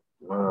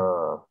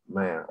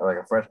like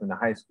a freshman in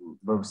high school.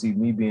 But see,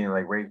 me being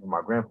like raised with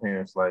my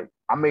grandparents, like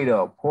I made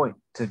a point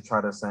to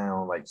try to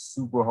sound like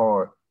super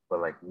hard, but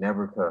like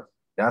never cuss.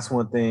 That's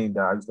one thing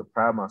that I used to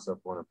pride myself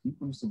on. And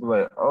people used to be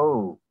like,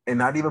 oh, and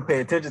not even pay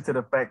attention to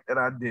the fact that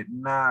I did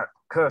not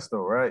cuss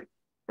though, right?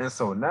 And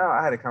so now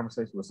I had a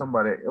conversation with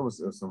somebody, it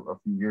was a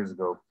few years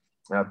ago.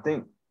 And I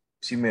think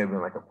she may have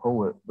been like a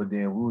poet, but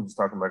then we were just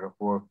talking back and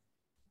forth.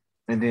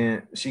 And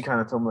then she kind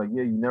of told me like,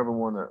 yeah, you never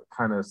want to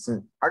kind of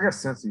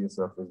censor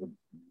yourself is a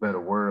better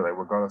word, like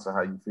regardless of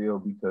how you feel,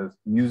 because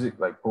music,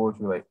 like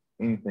poetry, like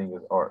anything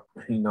is art,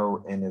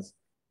 and it's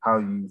how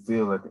you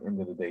feel at the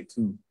end of the day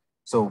too.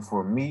 So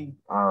for me,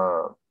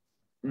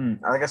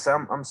 like I said,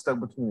 I'm stuck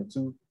between the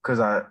two because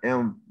I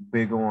am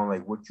big on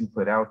like what you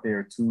put out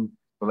there too.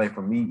 But like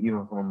for me,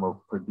 even from a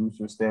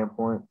producer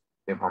standpoint,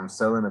 if I'm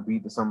selling a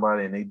beat to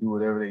somebody and they do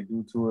whatever they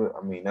do to it,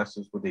 I mean, that's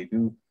just what they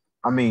do.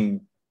 I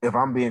mean, if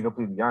I'm being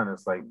completely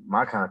honest, like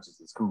my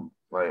conscience is cool.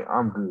 Like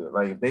I'm good.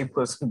 Like if they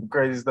put some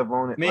crazy stuff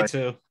on it, me like,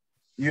 too.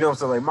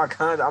 So like my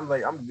conscience,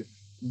 I'm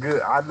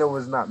good. I know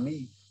it's not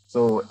me.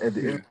 So at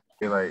the end of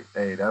the day, like,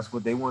 hey, that's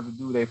what they want to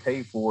do. They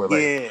pay for it.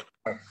 Like,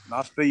 yeah,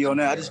 I feel you on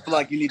that. I just feel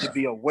like you need to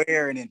be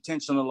aware and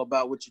intentional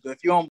about what you do.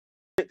 If you don't,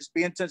 just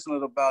be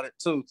intentional about it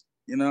too.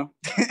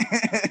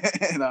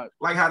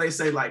 Like how they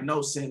say, like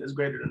no sin is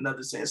greater than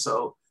another sin.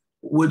 So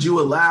would you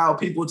allow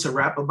people to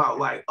rap about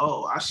like,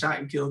 oh, I shot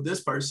and killed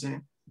this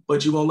person,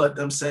 but you won't let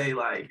them say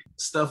like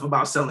stuff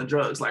about selling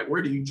drugs? Like,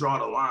 where do you draw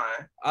the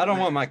line? I don't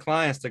want my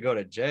clients to go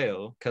to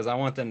jail because I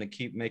want them to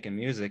keep making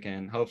music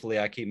and hopefully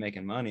I keep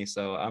making money.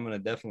 So I'm gonna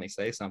definitely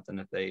say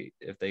something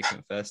if they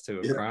confess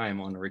to a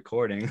crime on the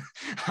recording.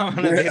 I'm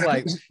gonna be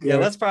like,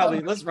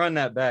 let's run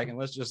that back and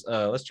let's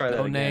try that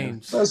again.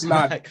 Names. That's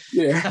not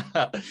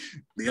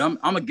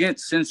I'm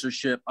against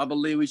censorship. I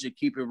believe we should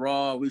keep it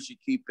raw. We should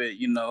keep it,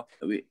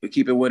 we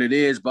keep it what it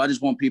is. But I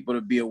just want people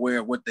to be aware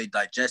of what they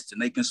digest,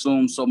 and they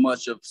consume so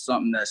much of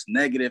something that's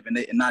negative and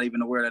not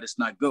even aware that it's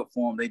not good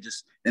for them.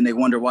 They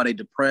wonder why they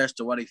depressed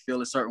or why they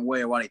feel a certain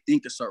way or why they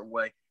think a certain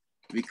way,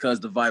 because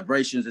the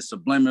vibrations is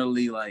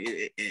subliminally like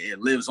it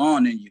lives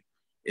on in you.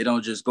 It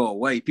don't just go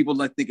away. People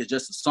think it's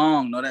just a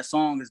song. No, that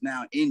song is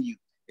now in you.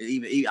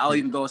 I'll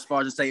even go as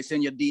far as to say it's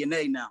in your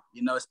DNA now.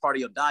 It's part of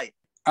your diet.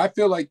 I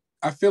feel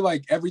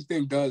like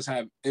everything does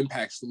have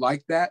impacts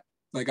like that.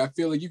 Like I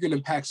feel like you can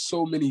impact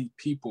so many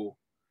people,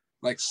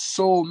 like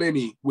so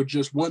many with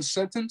just one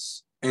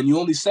sentence, and you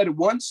only said it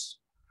once,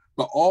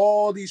 but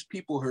all these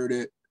people heard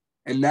it,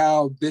 and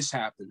now this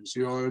happens.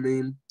 You know what I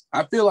mean?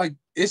 I feel like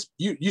it's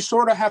you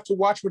sort of have to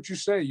watch what you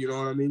say. You know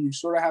what I mean? You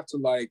sort of have to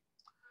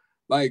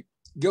like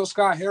Gil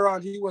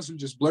Scott-Heron. He wasn't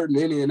just blurting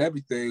any and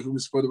everything. He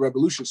was for the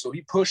revolution, so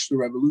he pushed the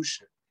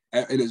revolution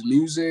in his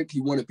music.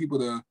 He wanted people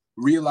to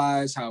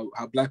realize how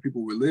Black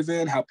people were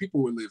living, how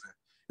people were living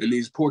in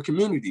these poor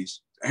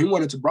communities. And he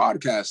wanted to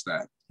broadcast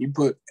that. He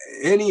put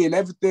any and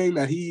everything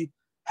that he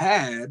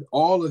had,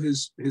 all of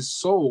his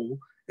soul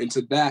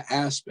into that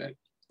aspect.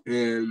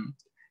 And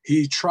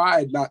he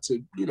tried not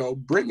to,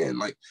 bring in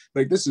like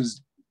this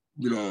is,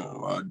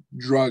 a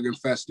drug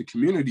infested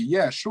community.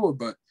 Yeah, sure.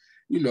 But,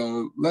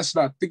 let's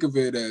not think of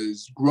it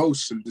as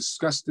gross and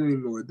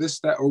disgusting or this,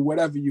 that, or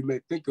whatever you may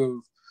think of,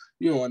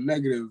 a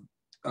negative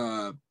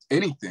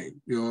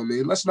anything. You know what I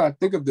mean? Let's not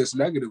think of this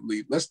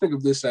negatively. Let's think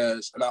of this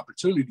as an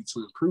opportunity to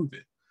improve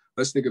it.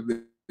 Let's think of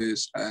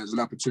this as an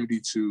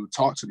opportunity to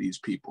talk to these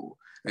people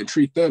and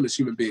treat them as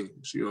human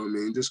beings. You know what I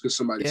mean? Just because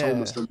somebody's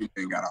homeless doesn't mean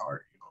they ain't got a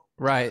heart.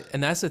 Right.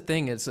 And that's the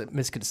thing. It's a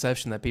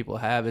misconception that people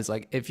have is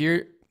like, if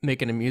you're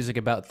making a music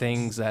about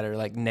things that are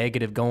like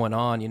negative going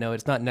on,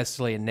 it's not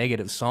necessarily a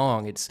negative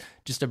song. It's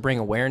just to bring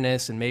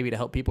awareness and maybe to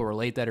help people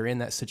relate that are in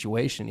that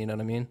situation. You know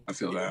what I mean? I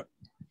feel that.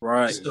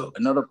 Right. So,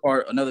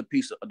 another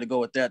piece to go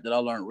with that I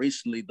learned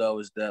recently though,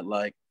 is that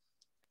like,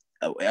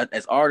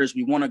 as artists,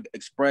 we want to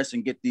express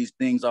and get these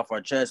things off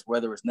our chest,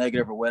 whether it's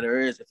negative or whether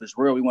it is. If it's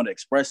real, we want to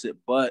express it,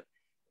 but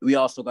we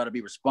also got to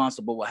be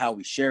responsible with how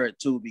we share it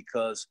too,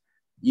 because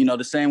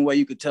the same way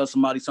you could tell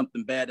somebody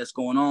something bad that's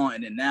going on,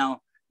 and then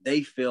now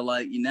they feel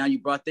like now you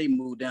brought their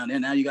mood down,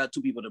 and now you got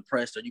two people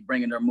depressed, or you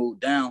bringing their mood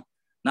down.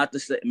 Not to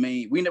say, I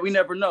mean, we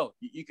never know.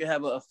 You could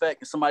have an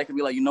effect, and somebody could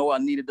be like, I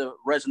needed to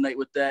resonate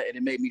with that, and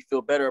it made me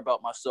feel better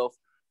about myself.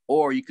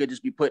 Or you could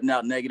just be putting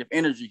out negative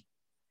energy,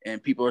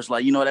 and people are just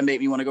like, that made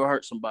me want to go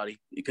hurt somebody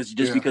because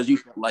you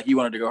felt like you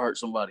wanted to go hurt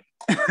somebody.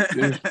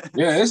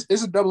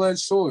 It's a double-edged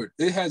sword.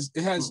 It has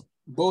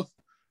both.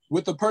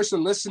 With the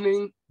person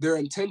listening, their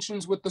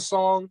intentions with the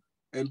song,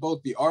 and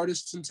both the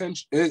artist's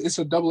intention, it's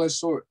a double-edged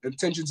sword.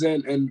 Intentions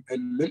and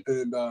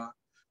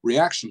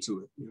reaction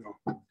to it.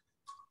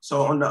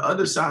 So on the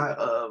other side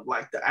of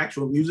like the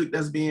actual music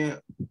that's being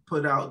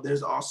put out,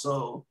 there's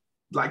also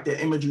like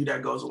the imagery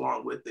that goes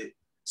along with it.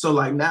 So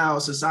like now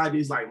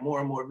society is like more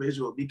and more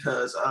visual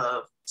because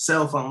of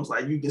cell phones.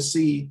 Like you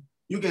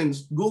can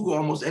Google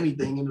almost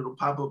anything and it'll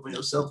pop up on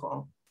your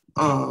cell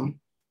phone.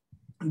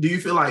 Do you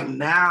feel like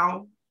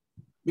now,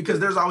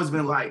 because there's always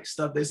been like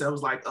stuff they said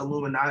was like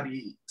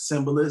Illuminati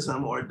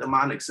symbolism or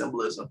demonic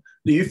symbolism.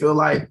 Do you feel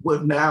like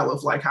with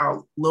like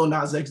how Lil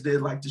Nas X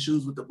did like the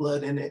shoes with the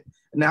blood in it,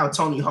 and now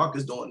Tony Hawk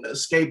is doing the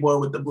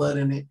skateboard with the blood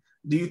in it,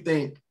 do you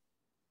think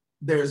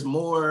there's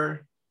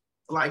more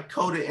like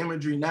coded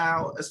imagery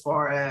now as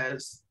far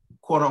as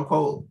quote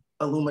unquote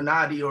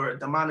Illuminati or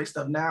demonic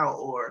stuff now,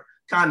 or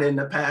kind of in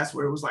the past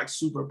where it was like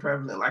super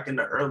prevalent, like in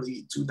the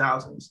early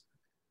 2000s?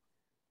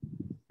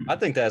 I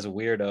think that's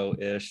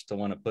weirdo-ish to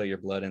want to put your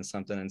blood in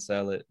something and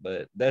sell it,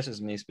 but that's just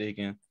me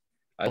speaking.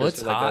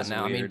 It's hot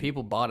now. Weird. I mean,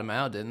 people bought them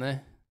out, didn't they?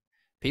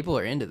 People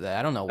are into that.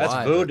 I don't know why.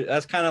 That's voodoo.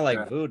 That's kind of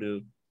like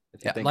voodoo.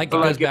 Yeah, like it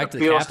goes back to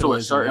the capitalism, to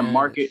a certain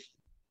market.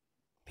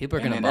 People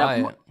are going to buy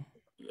it.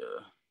 Yeah,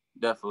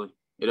 definitely.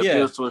 It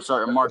appeals to a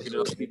certain market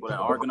of people that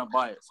are going to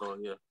buy it. So,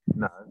 yeah.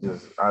 Nah,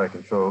 it's just out of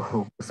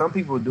control. Some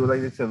people do, like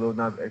they said, Lil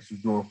Nas X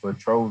was doing for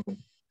trolling.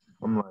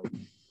 I'm like,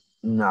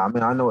 nah, I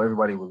mean, I know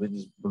everybody's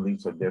religious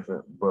beliefs are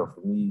different, but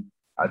for me,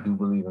 I do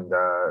believe in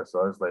God.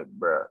 So it's like,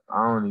 bruh,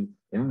 and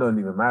it doesn't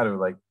even matter,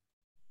 like,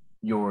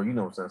 your,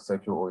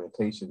 sexual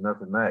orientation,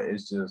 nothing that.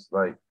 It's just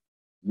like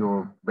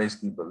your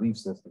basically belief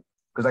system.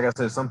 Because like I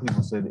said, some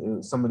people said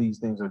some of these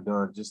things are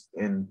done just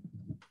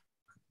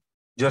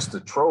to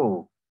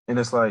troll. And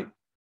it's like,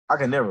 I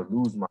can never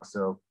lose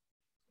myself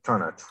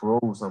trying to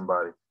troll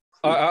somebody.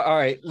 All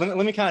right. Let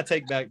me kind of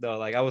take back though.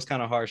 Like I was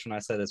kind of harsh when I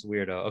said it's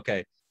weirdo.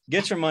 Okay.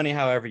 Get your money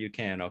however you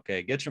can.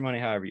 Okay. Get your money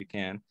however you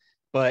can.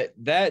 But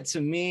that to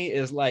me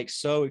is like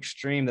so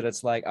extreme that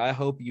it's like, I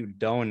hope you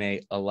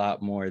donate a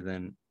lot more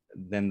than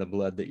the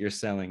blood that you're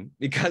selling,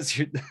 because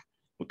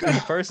what kind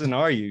of person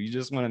are you? You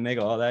just want to make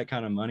all that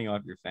kind of money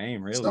off your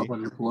fame,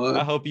 really?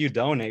 I hope you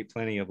donate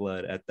plenty of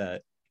blood at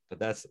that. But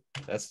that's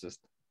just,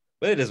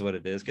 but it is what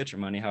it is. Get your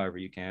money however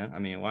you can. I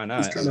mean, why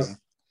not?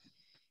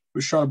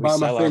 We're trying to buy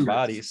sell our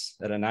bodies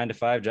at a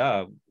 9-to-5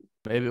 job.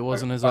 Maybe it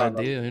wasn't his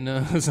idea. Who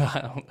knows?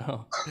 I don't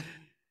know.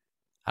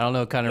 I don't know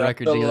what kind of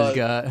record deal he's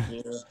got.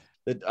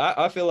 Yeah.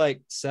 I feel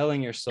like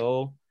selling your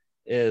soul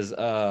is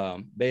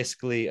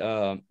basically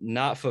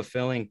not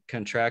fulfilling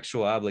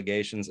contractual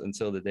obligations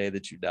until the day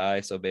that you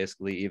die. So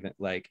basically, even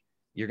like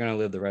you're going to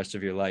live the rest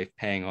of your life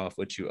paying off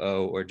what you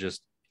owe, or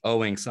just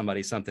owing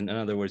somebody something. In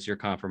other words, you're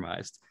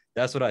compromised.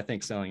 That's what I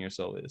think selling your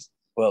soul is.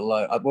 But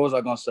like, what was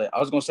I going to say? I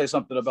was going to say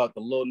something about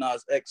the Lil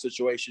Nas X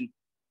situation.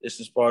 It's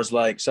as far as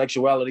like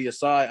sexuality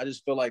aside, I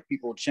just feel like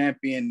people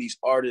champion these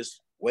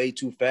artists way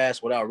too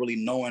fast without really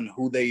knowing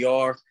who they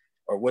are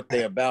or what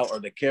they're about or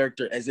the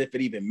character, as if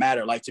it even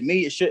mattered. Like, to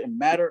me, it shouldn't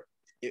matter.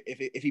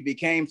 If he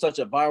became such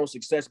a viral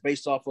success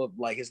based off of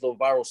like his little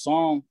viral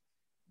song,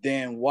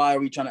 then why are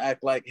we trying to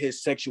act like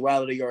his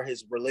sexuality or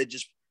his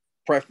religious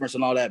preference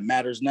and all that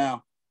matters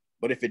now?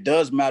 But if it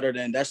does matter,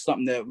 then that's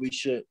something that we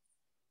should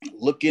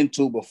look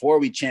into before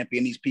we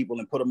champion these people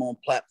and put them on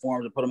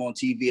platforms and put them on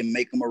TV and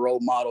make them a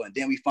role model. And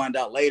then we find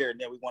out later, and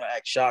then we want to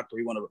act shocked or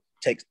we want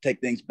to take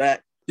things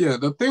back. Yeah,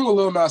 the thing with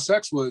Lil Nas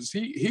X was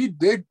he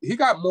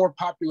got more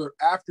popular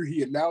after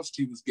he announced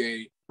he was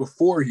gay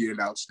before he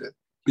announced it,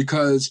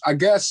 because I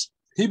guess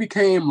he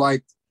became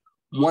like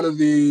one of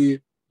the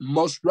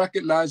most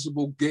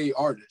recognizable gay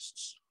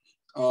artists.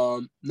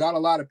 Not a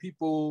lot of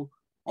people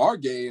are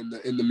gay in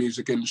the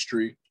music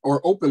industry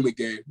or openly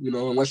gay,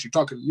 unless you're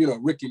talking,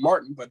 Ricky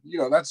Martin, but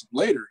that's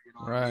later,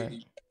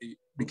 right. he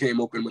became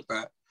open with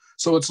that.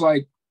 So it's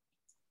like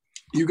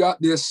you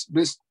got this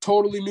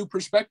totally new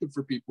perspective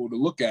for people to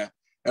look at.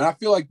 And I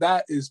feel like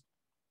that is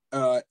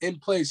in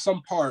play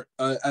some part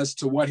as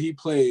to what he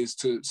plays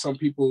to some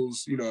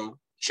people's,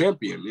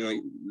 champion. You're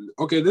like,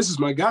 okay, this is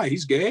my guy.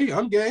 He's gay.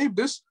 I'm gay.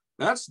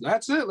 That's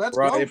it. Let's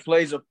right. go. It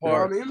plays a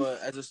part, I mean?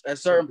 but at a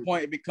certain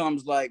point, it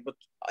becomes like, but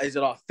is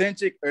it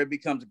authentic or it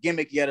becomes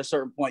gimmicky at a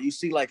certain point? You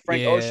see, like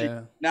Frank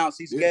Ocean announce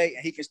he's gay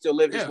and he can still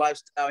live his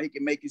lifestyle. He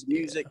can make his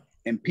music,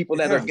 and people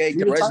that are gay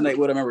can resonate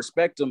with him and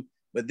respect him.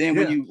 But then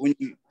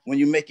when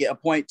you make it a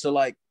point to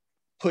like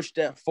push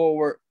that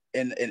forward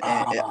and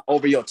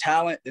over your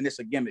talent, then it's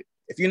a gimmick.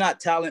 If you're not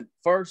talent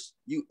first,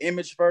 you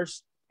image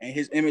first, and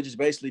his image is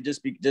basically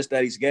just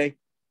that he's gay,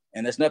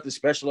 and there's nothing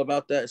special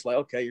about that. It's like,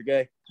 okay, you're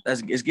gay.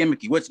 It's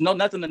gimmicky. Which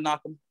nothing to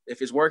knock him.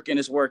 If it's working,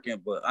 it's working.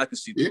 But I can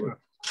see through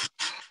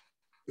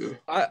it.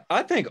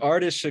 I think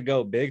artists should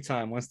go big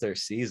time once they're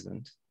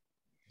seasoned.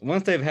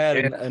 Once they've had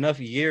enough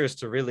years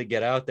to really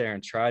get out there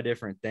and try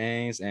different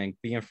things and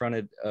be in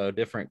front of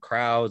different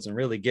crowds and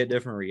really get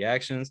different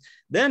reactions,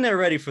 then they're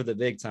ready for the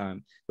big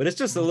time. But it's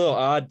just a little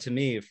odd to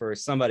me for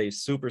somebody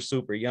super,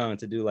 super young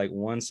to do like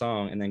one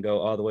song and then go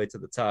all the way to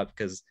the top,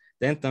 because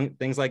then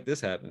things like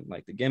this happen,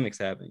 like the gimmicks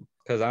happen,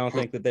 because I don't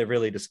think that they've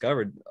really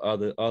discovered all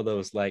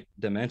those like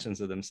dimensions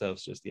of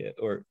themselves just yet,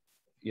 or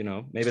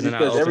maybe they're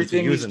not open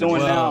everything to he's using doing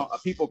them. now,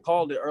 people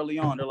called it early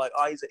on. They're like,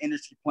 oh, he's an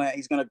industry plant.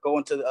 He's going to go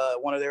into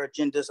one of their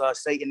agendas,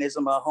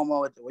 Satanism,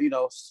 homo,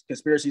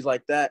 conspiracies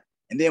like that.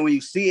 And then when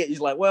you see it, he's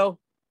like, well,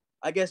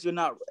 I guess you're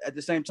not, at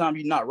the same time,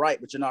 you're not right,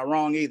 but you're not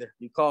wrong either.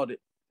 You called it.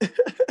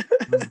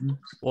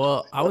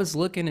 Well, I was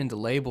looking into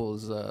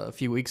labels a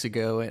few weeks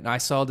ago, and I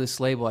saw this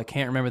label. I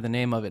can't remember the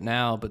name of it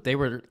now, but they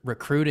were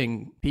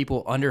recruiting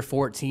people under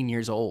 14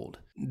 years old.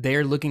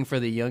 They're looking for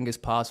the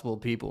youngest possible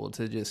people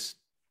to just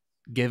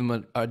give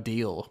them a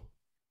deal.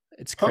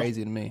 It's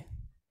crazy to me.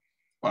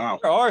 Wow.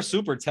 There are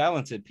super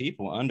talented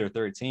people under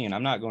 13.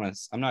 I'm not going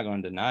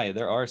to deny it.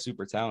 There are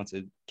super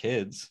talented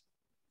kids.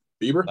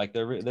 Bieber? Like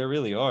there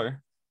really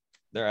are.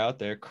 They're out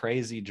there,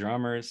 crazy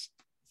drummers,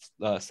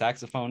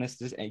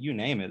 saxophonists, and you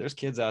name it. There's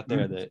kids out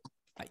there that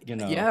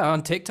Yeah,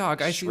 on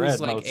TikTok, I see this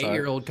like Mozart.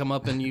 8-year-old come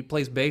up and he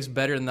plays bass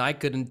better than I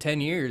could in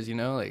 10 years.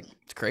 Like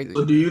it's crazy.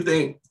 So do you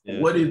think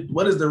what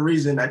is the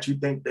reason that you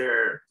think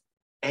they're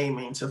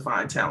aiming to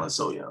find talent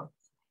so young?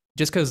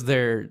 Just because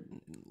they're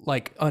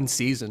like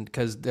unseasoned,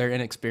 because they're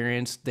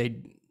inexperienced,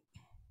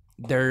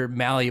 they're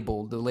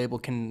malleable. The label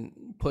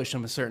can push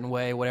them a certain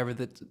way, whatever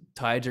the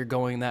tides are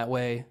going that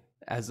way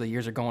as the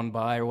years are going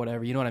by or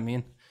whatever. You know what I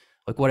mean?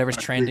 Like whatever's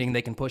trending,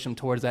 they can push them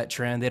towards that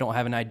trend. They don't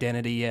have an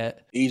identity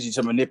yet. Easy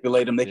to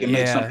manipulate them. They can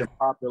make something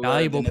popular.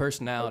 Valuable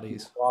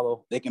personalities.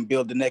 They can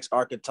build the next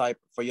archetype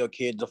for your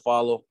kid to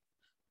follow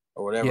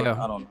or whatever.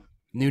 Yeah. I don't know.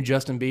 New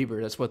Justin Bieber.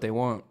 That's what they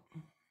want.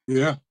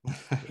 Yeah.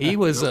 He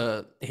was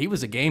a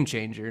game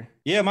changer.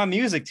 Yeah, my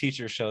music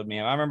teacher showed me.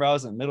 I remember I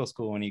was in middle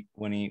school when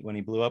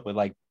he blew up with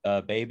like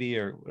Baby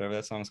or whatever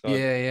that song's called.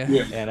 Yeah.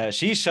 And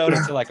she showed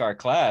it to like our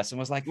class and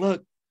was like,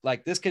 look,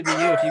 like this could be you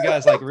if you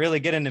guys like really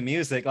get into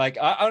music. Like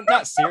I'm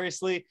not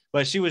seriously,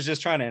 but she was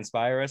just trying to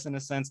inspire us in a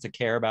sense to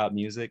care about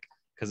music,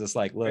 because it's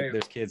like, look,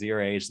 there's kids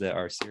your age that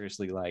are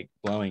seriously like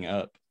blowing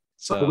up.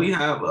 So we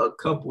have a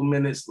couple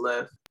minutes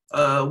left.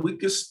 We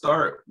could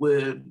start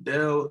with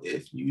Dell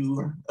if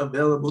you're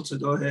available to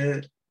go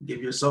ahead,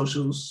 give your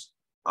socials.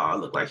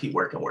 Look like he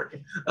working.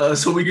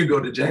 So we could go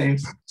to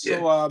James.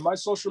 So my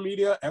social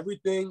media,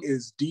 everything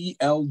is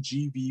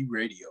DLGV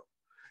Radio.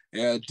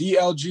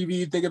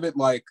 DLGV, think of it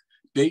like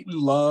Dayton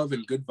Love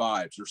and Good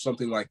Vibes or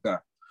something like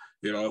that.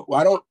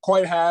 I don't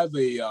quite have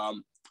a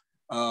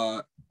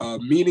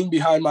meaning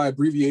behind my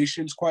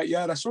abbreviations quite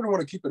yet. I sort of want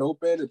to keep it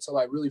open until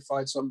I really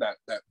find something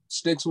that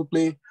sticks with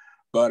me.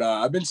 But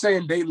I've been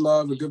saying Dayton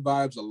Love and Good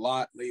Vibes a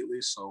lot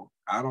lately, so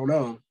I don't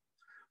know.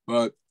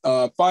 But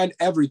find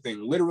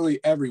everything, literally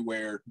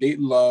everywhere,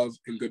 Dayton Love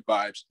and Good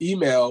Vibes.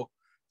 Email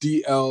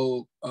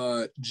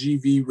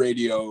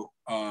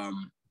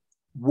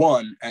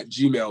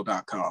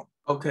dlgvradio1@gmail.com.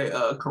 Okay,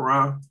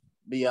 Karan.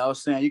 But yeah, I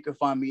was saying you can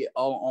find me on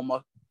all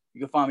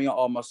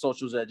my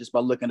socials just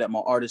by looking at my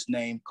artist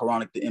name,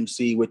 Quranic the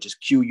MC, which is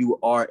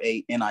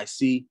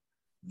Quranic,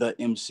 the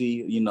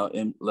MC,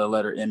 the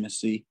letter M and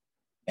C.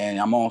 And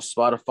I'm on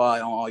Spotify,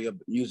 on all your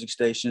music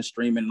stations,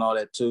 streaming and all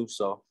that too.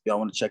 So if y'all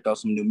want to check out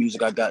some new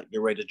music I got, get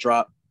ready to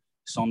drop.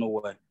 It's on the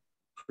way.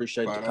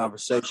 Appreciate the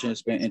conversation.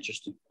 It's been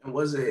interesting. And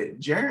was it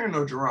Jaren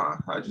or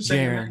Jerron? How'd you say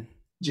Jaren?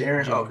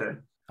 Jaren. Okay.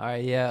 All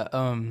right, yeah.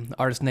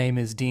 Artist name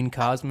is Dean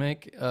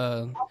Cosmic.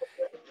 You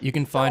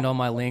can find all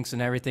my links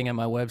and everything at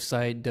my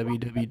website,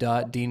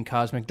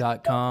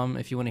 www.deancosmic.com.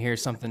 If you want to hear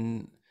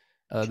something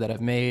that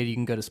I've made, you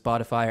can go to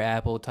Spotify or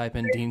Apple, type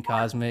in Dean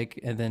Cosmic,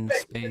 and then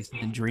space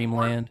and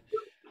Dreamland.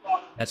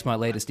 That's my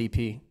latest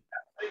EP.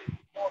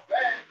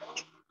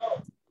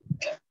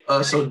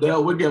 So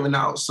Dale, we're giving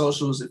out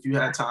socials if you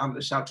had time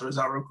to shout yours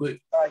out real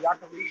quick. Y'all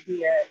can reach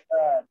me at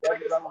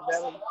Belly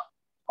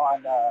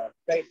on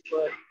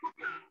Facebook,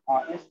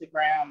 on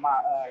Instagram. My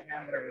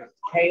handle is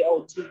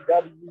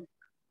KOTW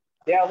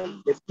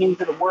Deli. It's King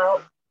to the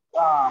World.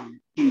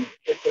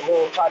 It's a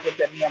little project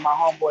that me and my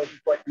homeboys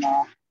is working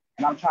on,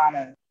 and I'm trying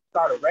to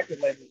start a record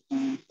label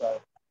soon.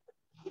 So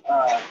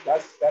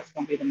that's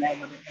gonna be the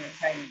name of the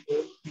entertainment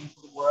group, King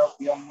to the World.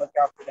 Be on the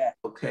lookout for that.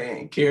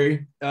 Okay, and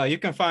Kerry? You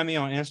can find me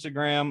on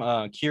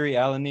Instagram, Kiri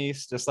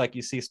Alanis, just like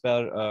you see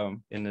spelled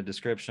in the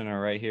description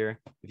or right here,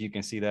 if you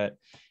can see that.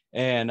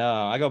 And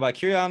I go by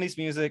Kiri Alanis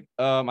Music.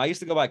 I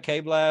used to go by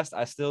K Blast.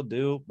 I still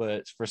do,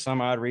 but for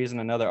some odd reason,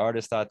 another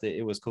artist thought that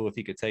it was cool if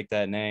he could take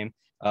that name.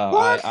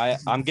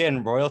 I'm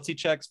getting royalty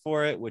checks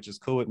for it, which is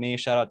cool with me.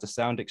 Shout out to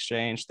Sound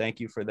Exchange.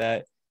 Thank you for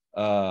that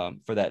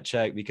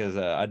check, because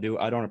I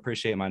don't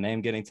appreciate my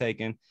name getting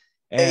taken.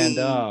 And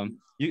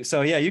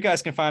you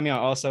guys can find me on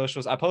all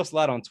socials. I post a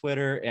lot on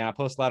Twitter and I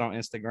post a lot on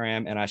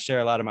Instagram, and I share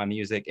a lot of my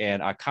music,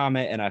 and I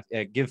comment and I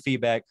give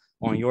feedback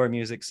on your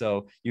music,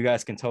 so you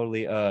guys can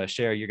totally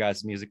share your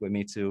guys' music with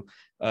me too.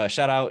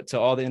 Shout out to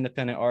all the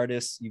independent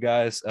artists. You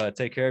guys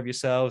take care of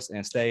yourselves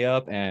and stay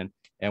up, and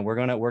we're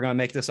gonna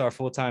make this our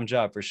full-time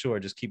job for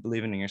sure. Just keep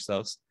believing in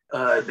yourselves.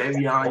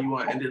 Davion, you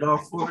want to end it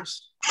off for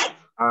us?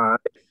 All right.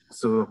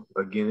 So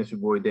again, it's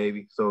your boy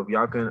Davey. So if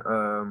y'all can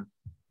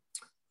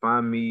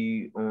find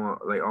me on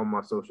all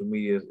my social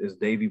media is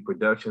Davey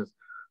Productions.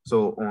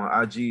 So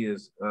on IG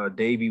is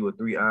Davey with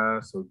 3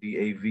 I's, so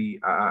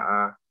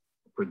DAVIII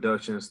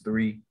Productions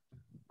 3,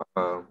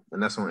 and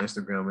that's on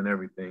Instagram and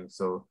everything.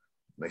 So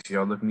make sure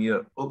y'all look me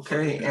up.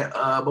 Okay,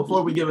 and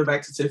before we give it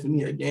back to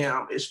Tiffany, again,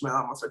 I'm Ishmael.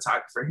 I'm a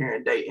photographer here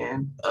in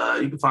Dayton.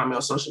 You can find me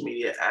on social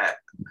media at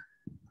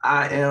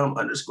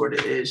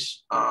IM_the_ish,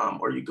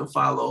 or you can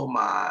follow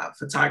my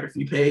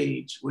photography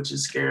page, which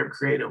is Scarab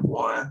Creative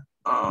 1.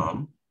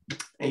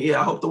 And yeah,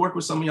 I hope to work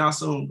with some of y'all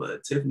soon,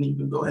 but Tiffany, you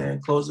can go ahead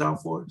and close it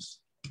out for us.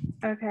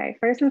 Okay,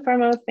 first and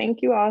foremost,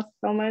 thank you all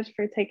so much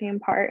for taking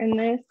part in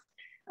this.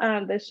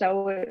 The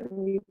show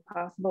wouldn't be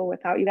possible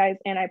without you guys,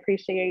 and I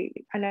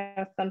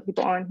know some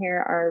people on here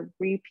are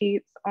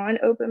repeats on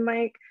Open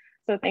Mic,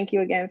 so thank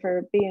you again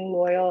for being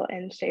loyal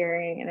and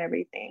sharing and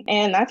everything.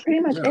 And that's pretty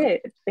much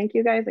it. Thank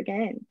you guys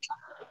again.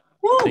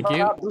 Woo! Thank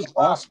you.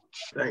 Awesome.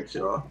 Thanks,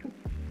 y'all.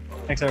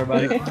 Thanks,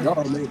 everybody. Y'all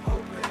amazing.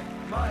 Open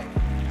mic,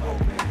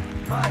 open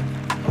mic,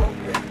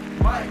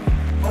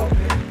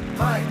 open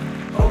mic,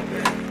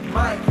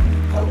 open mic.